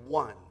be the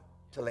one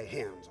to lay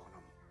hands on them.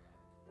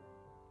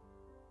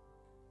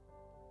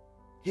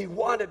 He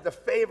wanted the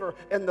favor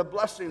and the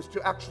blessings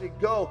to actually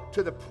go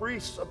to the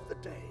priests of the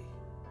day.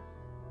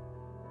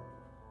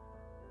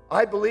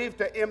 I believe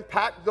to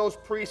impact those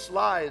priests'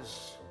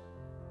 lives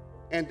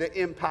and to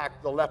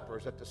impact the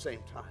lepers at the same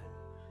time.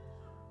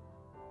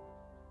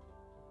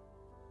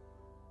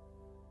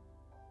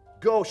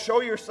 Go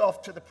show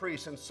yourself to the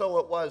priests. And so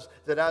it was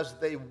that as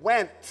they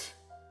went,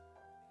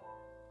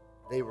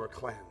 they were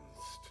cleansed.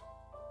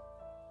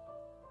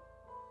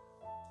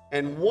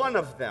 And one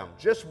of them,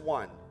 just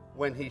one,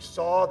 when he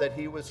saw that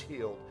he was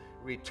healed,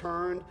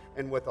 returned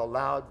and with a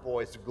loud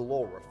voice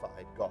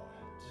glorified God.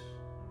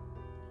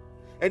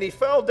 And he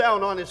fell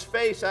down on his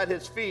face at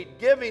his feet,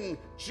 giving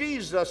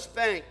Jesus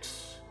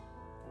thanks.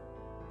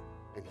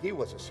 And he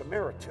was a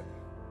Samaritan.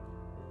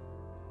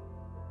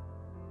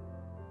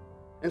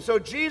 And so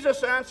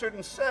Jesus answered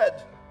and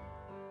said,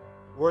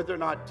 were there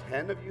not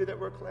 10 of you that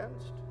were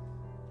cleansed?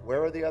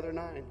 Where are the other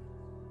 9?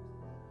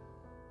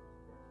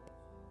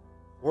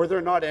 Were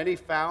there not any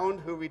found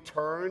who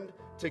returned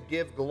to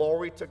give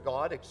glory to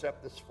God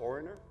except this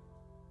foreigner?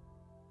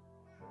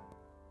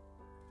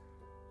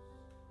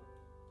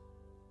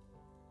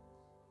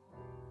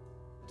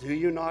 Do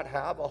you not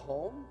have a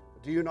home?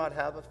 Do you not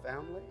have a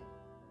family?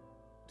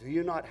 Do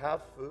you not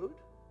have food?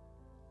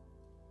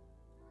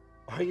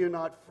 Are you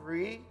not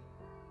free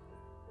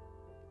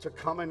to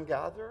come and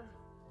gather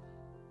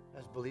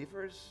as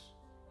believers?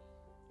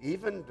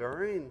 Even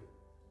during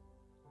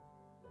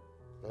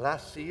the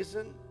last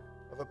season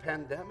of a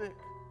pandemic,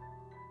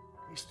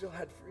 we still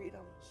had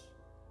freedoms.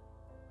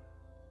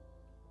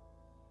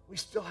 We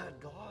still had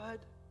God.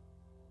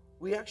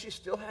 We actually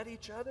still had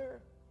each other.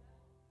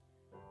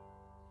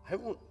 I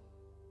won't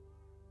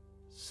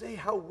say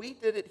how we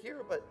did it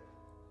here, but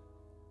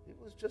it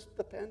was just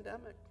the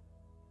pandemic.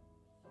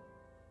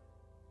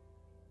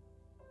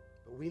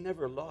 But we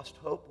never lost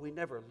hope. We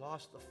never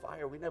lost the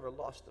fire. We never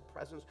lost the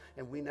presence.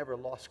 And we never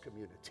lost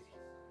community.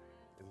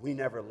 And we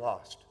never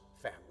lost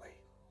family.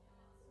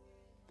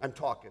 I'm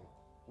talking,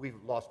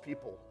 we've lost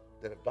people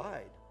that have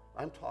died.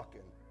 I'm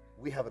talking,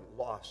 we haven't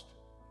lost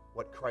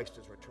what Christ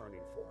is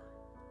returning for.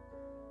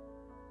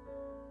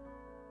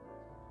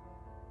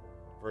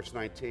 Verse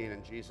 19,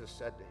 and Jesus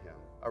said to him,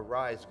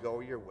 arise, go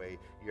your way.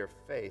 Your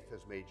faith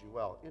has made you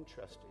well.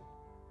 Interesting.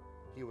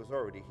 He was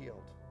already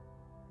healed.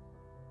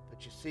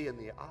 But you see, in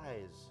the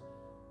eyes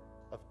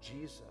of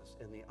Jesus,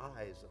 in the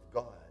eyes of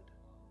God,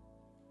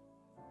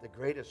 the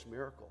greatest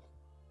miracle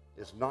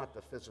is not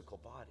the physical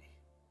body.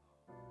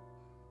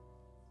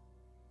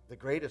 The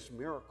greatest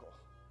miracle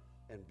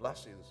and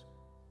blessings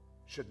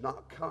should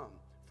not come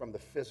from the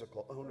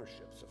physical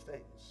ownerships of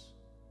things.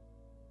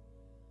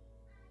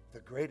 The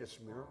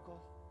greatest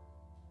miracle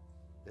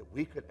that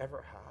we could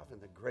ever have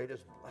and the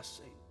greatest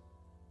blessing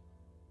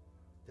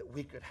that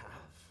we could have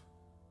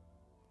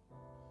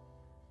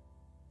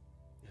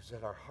is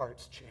that our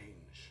hearts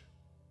change,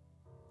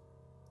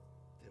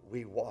 that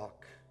we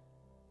walk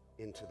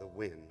into the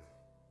wind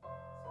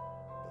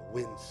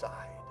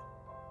side,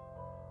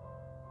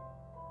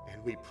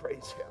 and we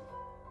praise him,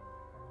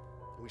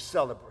 we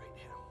celebrate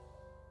him,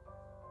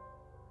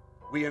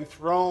 we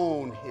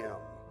enthrone him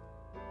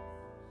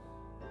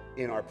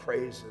in our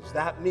praises.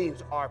 That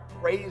means our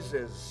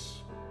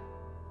praises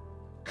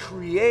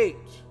create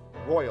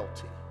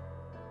royalty.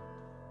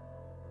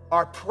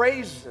 Our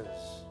praises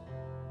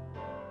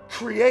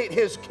create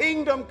his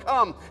kingdom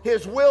come,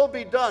 his will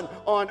be done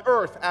on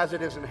earth as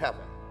it is in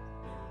heaven.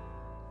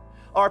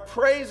 Our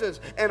praises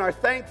and our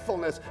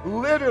thankfulness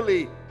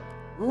literally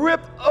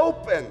rip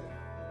open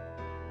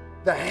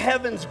the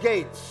heaven's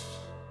gates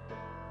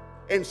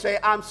and say,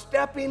 I'm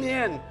stepping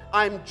in,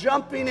 I'm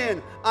jumping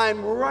in,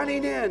 I'm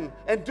running in.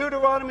 And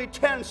Deuteronomy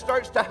 10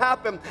 starts to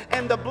happen,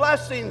 and the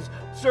blessings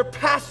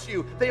surpass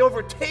you, they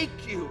overtake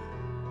you.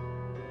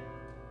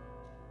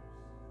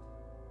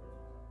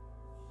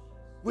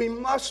 We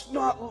must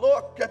not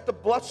look at the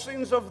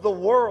blessings of the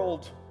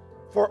world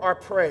for our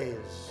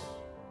praise,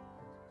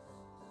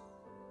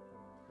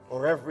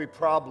 or every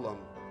problem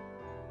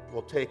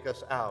will take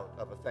us out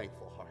of a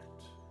thankful heart.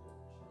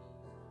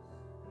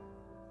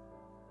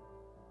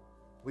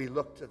 We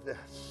look to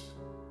this,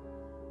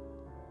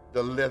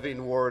 the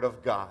living Word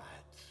of God,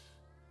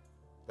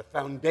 the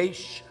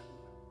foundation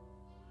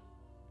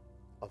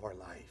of our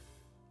life.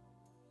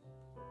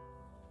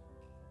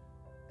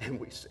 And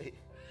we say,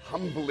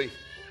 humbly,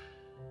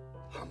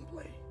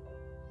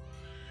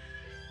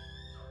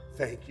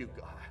 thank you,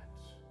 God,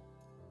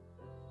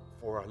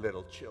 for our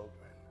little children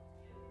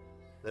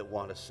that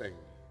want to sing,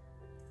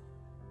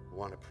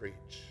 want to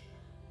preach.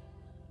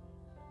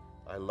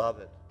 I love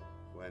it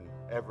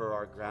whenever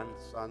our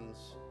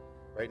grandsons,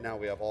 right now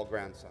we have all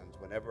grandsons,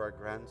 whenever our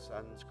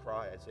grandsons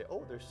cry, I say,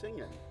 oh, they're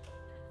singing.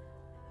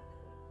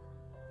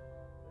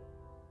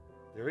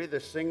 They're either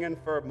singing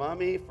for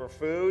mommy, for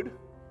food,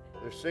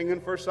 they're singing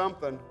for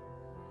something.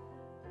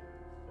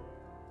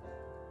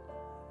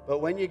 But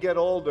when you get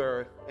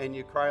older and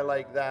you cry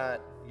like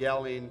that,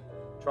 yelling,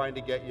 trying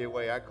to get you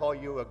away, I call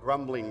you a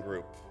grumbling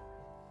group.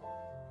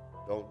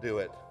 Don't do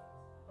it.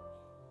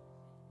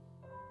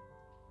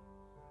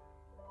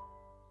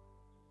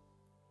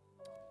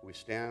 We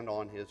stand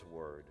on his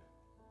word,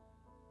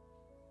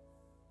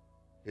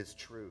 his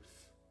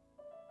truth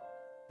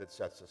that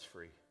sets us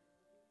free.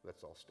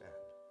 Let's all stand.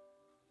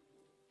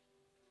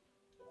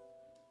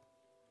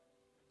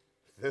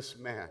 This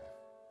man,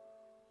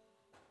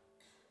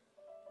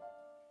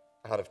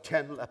 out of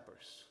 10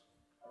 lepers,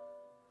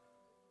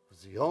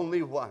 was the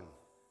only one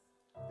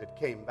that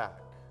came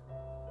back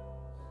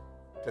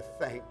to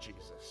thank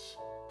Jesus,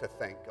 to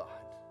thank God.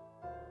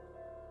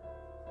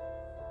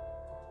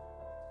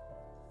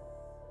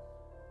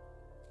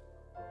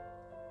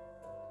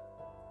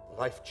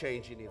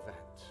 Life-changing event.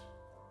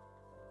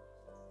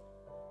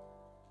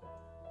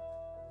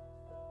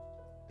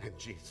 And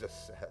Jesus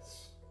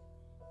says,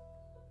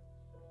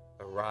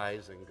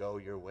 arise and go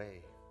your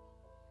way.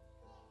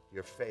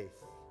 Your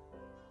faith,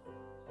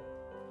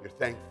 your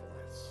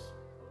thankfulness.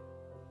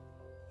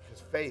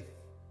 Because faith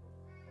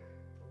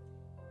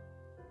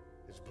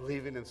is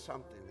believing in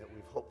something that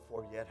we've hoped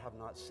for yet have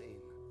not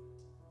seen.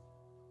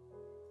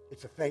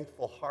 It's a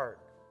thankful heart,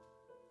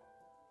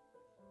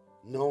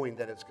 knowing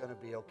that it's going to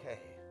be okay.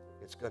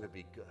 It's going to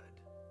be good,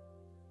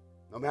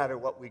 no matter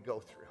what we go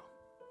through.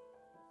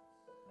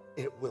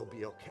 it will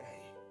be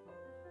okay.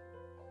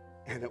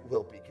 And it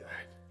will be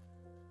good.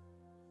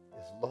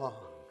 As long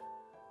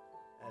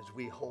as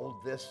we hold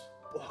this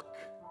book,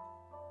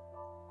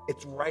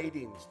 its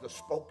writings, the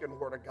spoken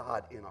word of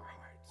God in our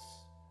hearts,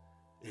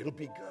 it'll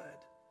be good.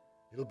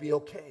 It'll be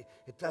okay.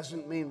 It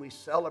doesn't mean we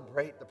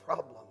celebrate the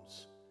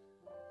problems.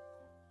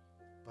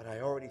 But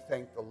I already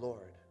thank the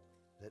Lord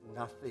that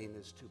nothing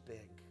is too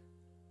big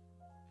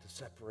to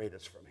separate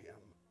us from Him.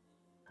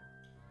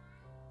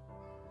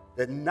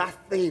 That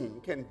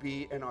nothing can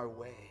be in our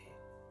way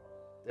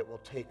that will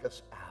take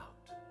us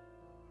out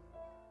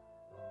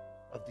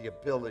of the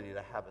ability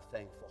to have a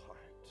thankful heart.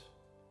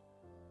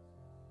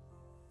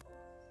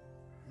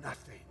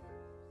 Nothing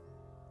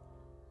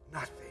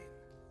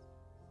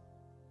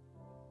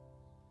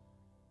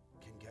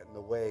can get in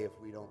the way if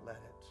we don't let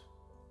it.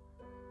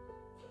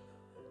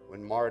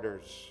 When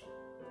martyrs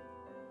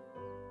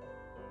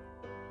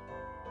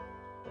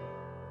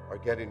are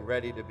getting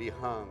ready to be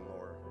hung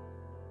or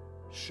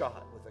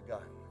shot with a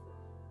gun,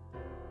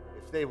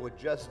 if they would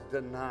just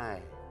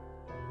deny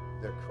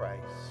their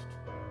Christ,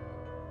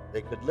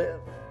 they could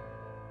live,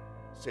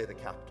 say the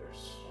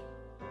captors,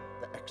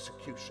 the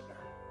executioner.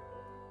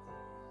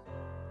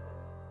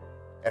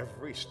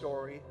 Every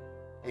story,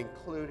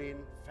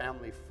 including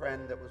family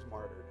friend that was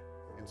martyred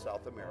in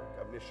South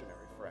America, a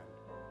missionary friend.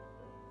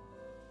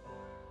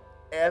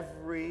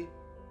 Every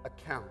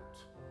account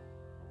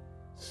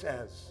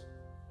says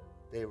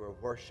they were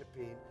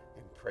worshiping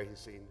and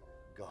praising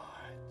God.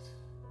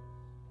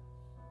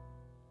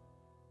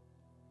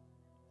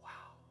 Wow.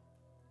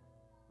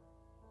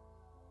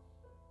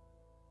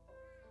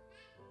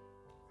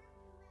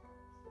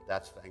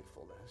 That's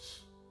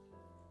thankfulness.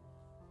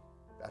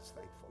 That's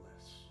thankfulness.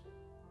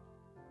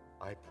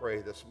 I pray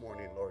this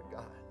morning, Lord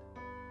God,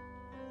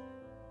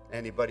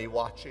 anybody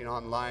watching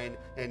online,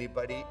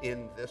 anybody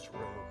in this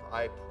room,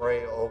 I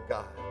pray, oh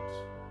God,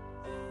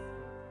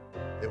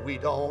 that we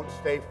don't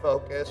stay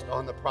focused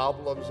on the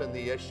problems and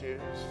the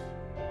issues,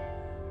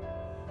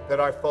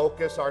 that our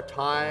focus, our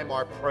time,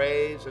 our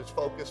praise is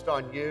focused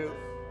on you,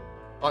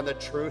 on the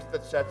truth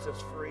that sets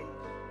us free.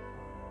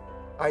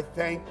 I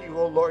thank you,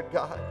 oh Lord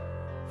God,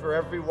 for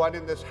everyone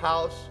in this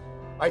house.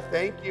 I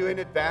thank you in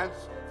advance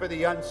for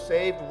the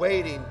unsaved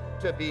waiting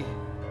to be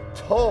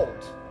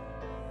told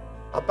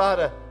about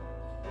a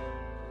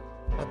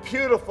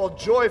beautiful,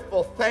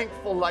 joyful,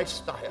 thankful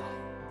lifestyle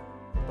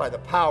by the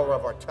power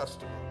of our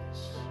testimonies.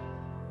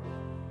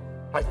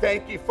 I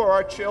thank you for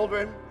our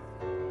children.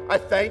 I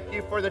thank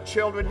you for the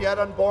children yet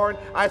unborn.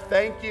 I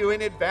thank you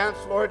in advance,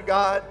 Lord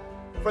God,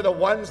 for the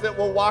ones that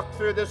will walk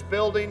through this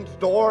building's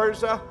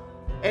doors.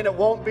 And it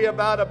won't be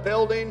about a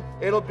building.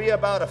 It'll be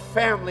about a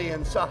family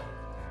inside.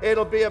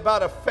 It'll be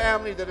about a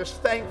family that is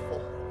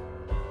thankful,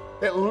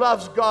 that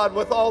loves God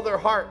with all their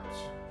hearts.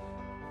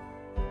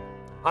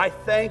 I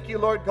thank you,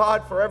 Lord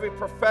God, for every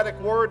prophetic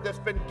word that's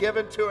been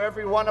given to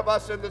every one of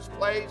us in this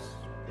place.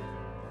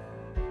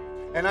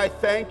 And I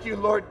thank you,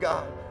 Lord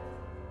God,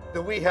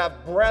 that we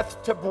have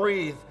breath to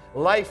breathe,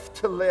 life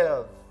to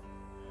live,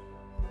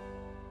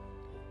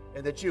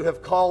 and that you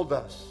have called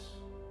us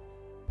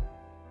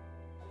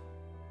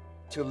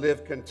to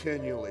live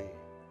continually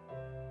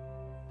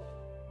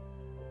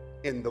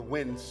in the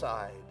wind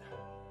side,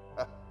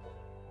 the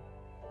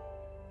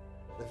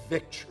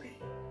victory,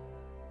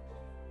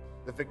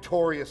 the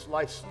victorious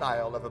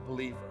lifestyle of a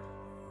believer.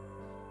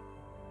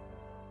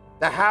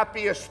 The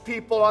happiest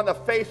people on the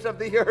face of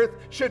the earth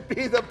should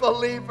be the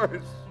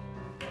believers.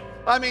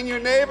 I mean, your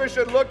neighbor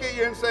should look at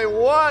you and say,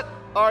 what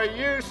are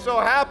you so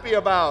happy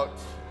about?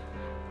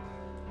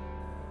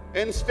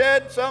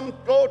 Instead, some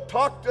go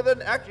talk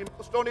to actually,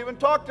 most don't even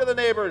talk to the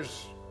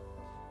neighbors.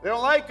 They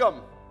don't like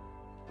them.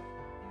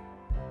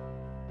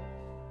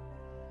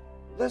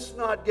 Let's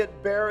not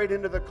get buried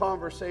into the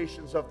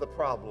conversations of the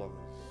problems.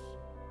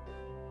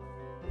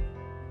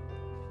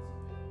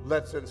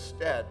 Let's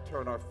instead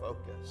turn our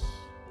focus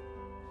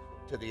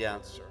to the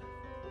answer,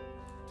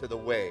 to the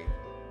way,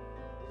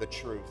 the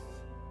truth,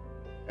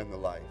 and the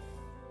life.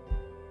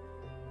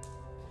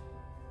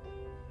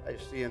 I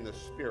see in the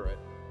Spirit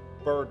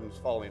burdens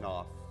falling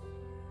off,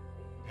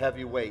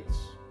 heavy weights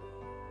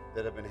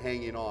that have been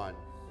hanging on,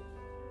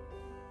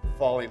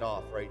 falling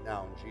off right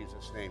now in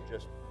Jesus' name.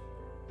 Just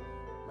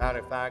matter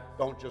of fact,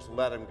 don't just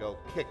let them go.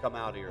 Kick them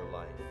out of your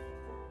life.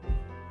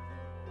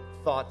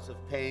 Thoughts of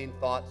pain,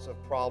 thoughts of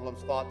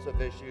problems, thoughts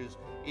of issues,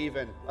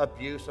 even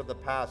abuse of the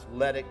past,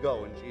 let it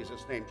go in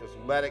Jesus' name. Just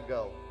let it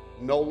go.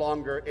 No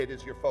longer it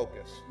is your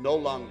focus. No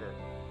longer.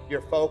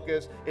 Your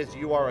focus is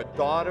you are a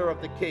daughter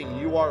of the King.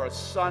 You are a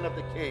son of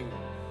the King.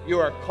 You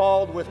are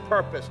called with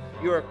purpose.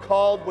 You are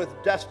called with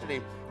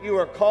destiny. You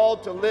are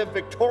called to live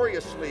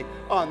victoriously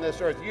on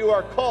this earth. You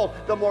are called.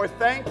 The more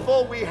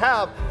thankful we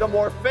have, the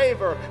more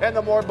favor and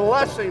the more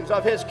blessings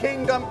of His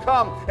kingdom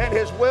come and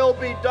His will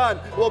be done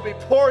will be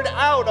poured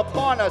out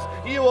upon us.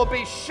 You will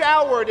be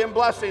showered in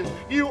blessings.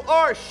 You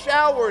are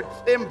showered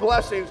in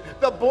blessings.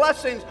 The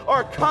blessings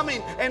are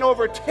coming and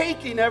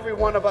overtaking every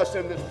one of us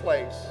in this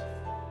place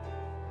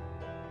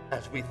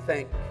as we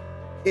thank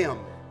Him,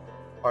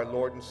 our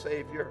Lord and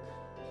Savior,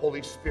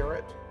 Holy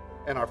Spirit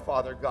and our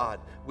Father God,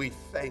 we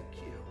thank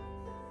you.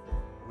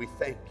 We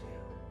thank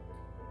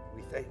you.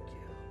 We thank you.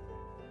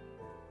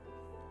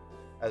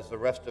 As the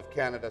rest of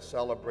Canada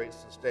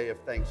celebrates this day of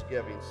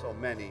Thanksgiving, so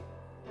many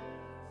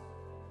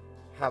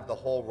have the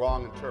whole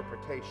wrong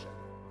interpretation.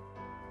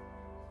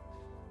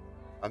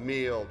 A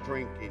meal,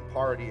 drinking,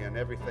 partying,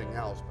 everything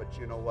else. But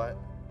you know what?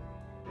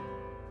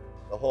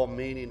 The whole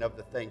meaning of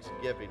the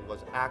Thanksgiving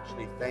was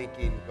actually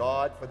thanking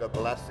God for the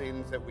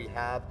blessings that we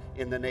have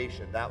in the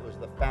nation. That was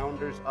the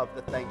founders of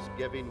the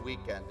Thanksgiving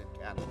weekend in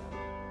Canada.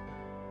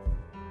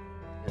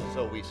 And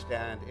so we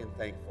stand in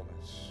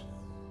thankfulness.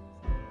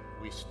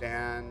 We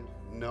stand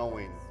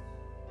knowing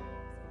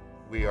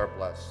we are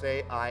blessed.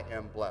 Say, I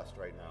am blessed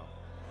right now.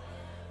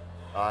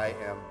 I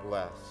am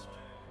blessed.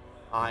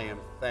 I am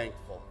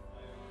thankful.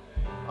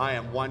 I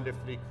am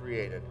wonderfully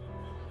created.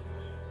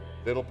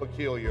 Little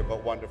peculiar,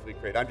 but wonderfully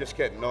created. I'm just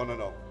kidding. No, no,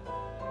 no.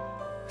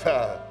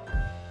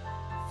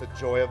 The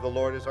joy of the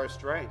Lord is our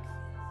strength.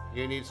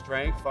 You need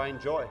strength, find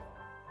joy.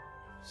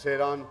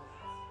 Sit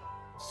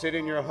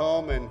in your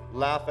home and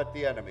laugh at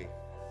the enemy.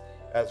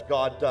 As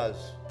God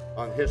does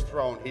on his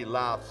throne, he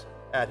laughs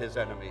at his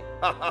enemy.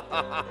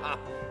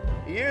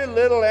 You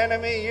little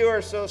enemy, you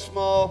are so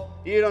small.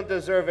 You don't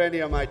deserve any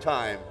of my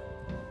time.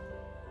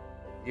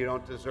 You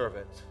don't deserve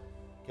it.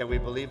 Can we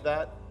believe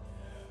that?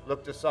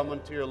 Look to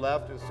someone to your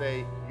left and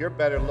say, you're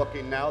better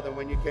looking now than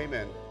when you came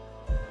in.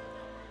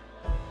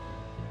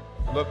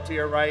 Look to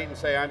your right and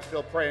say, I'm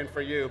still praying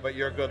for you, but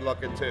you're good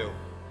looking too.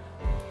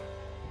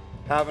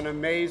 Have an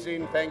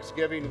amazing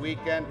Thanksgiving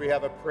weekend. We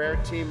have a prayer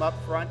team up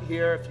front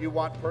here. If you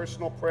want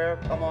personal prayer,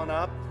 come on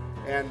up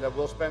and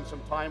we'll spend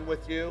some time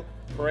with you.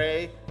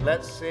 Pray.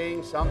 Let's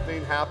sing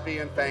something happy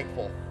and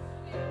thankful.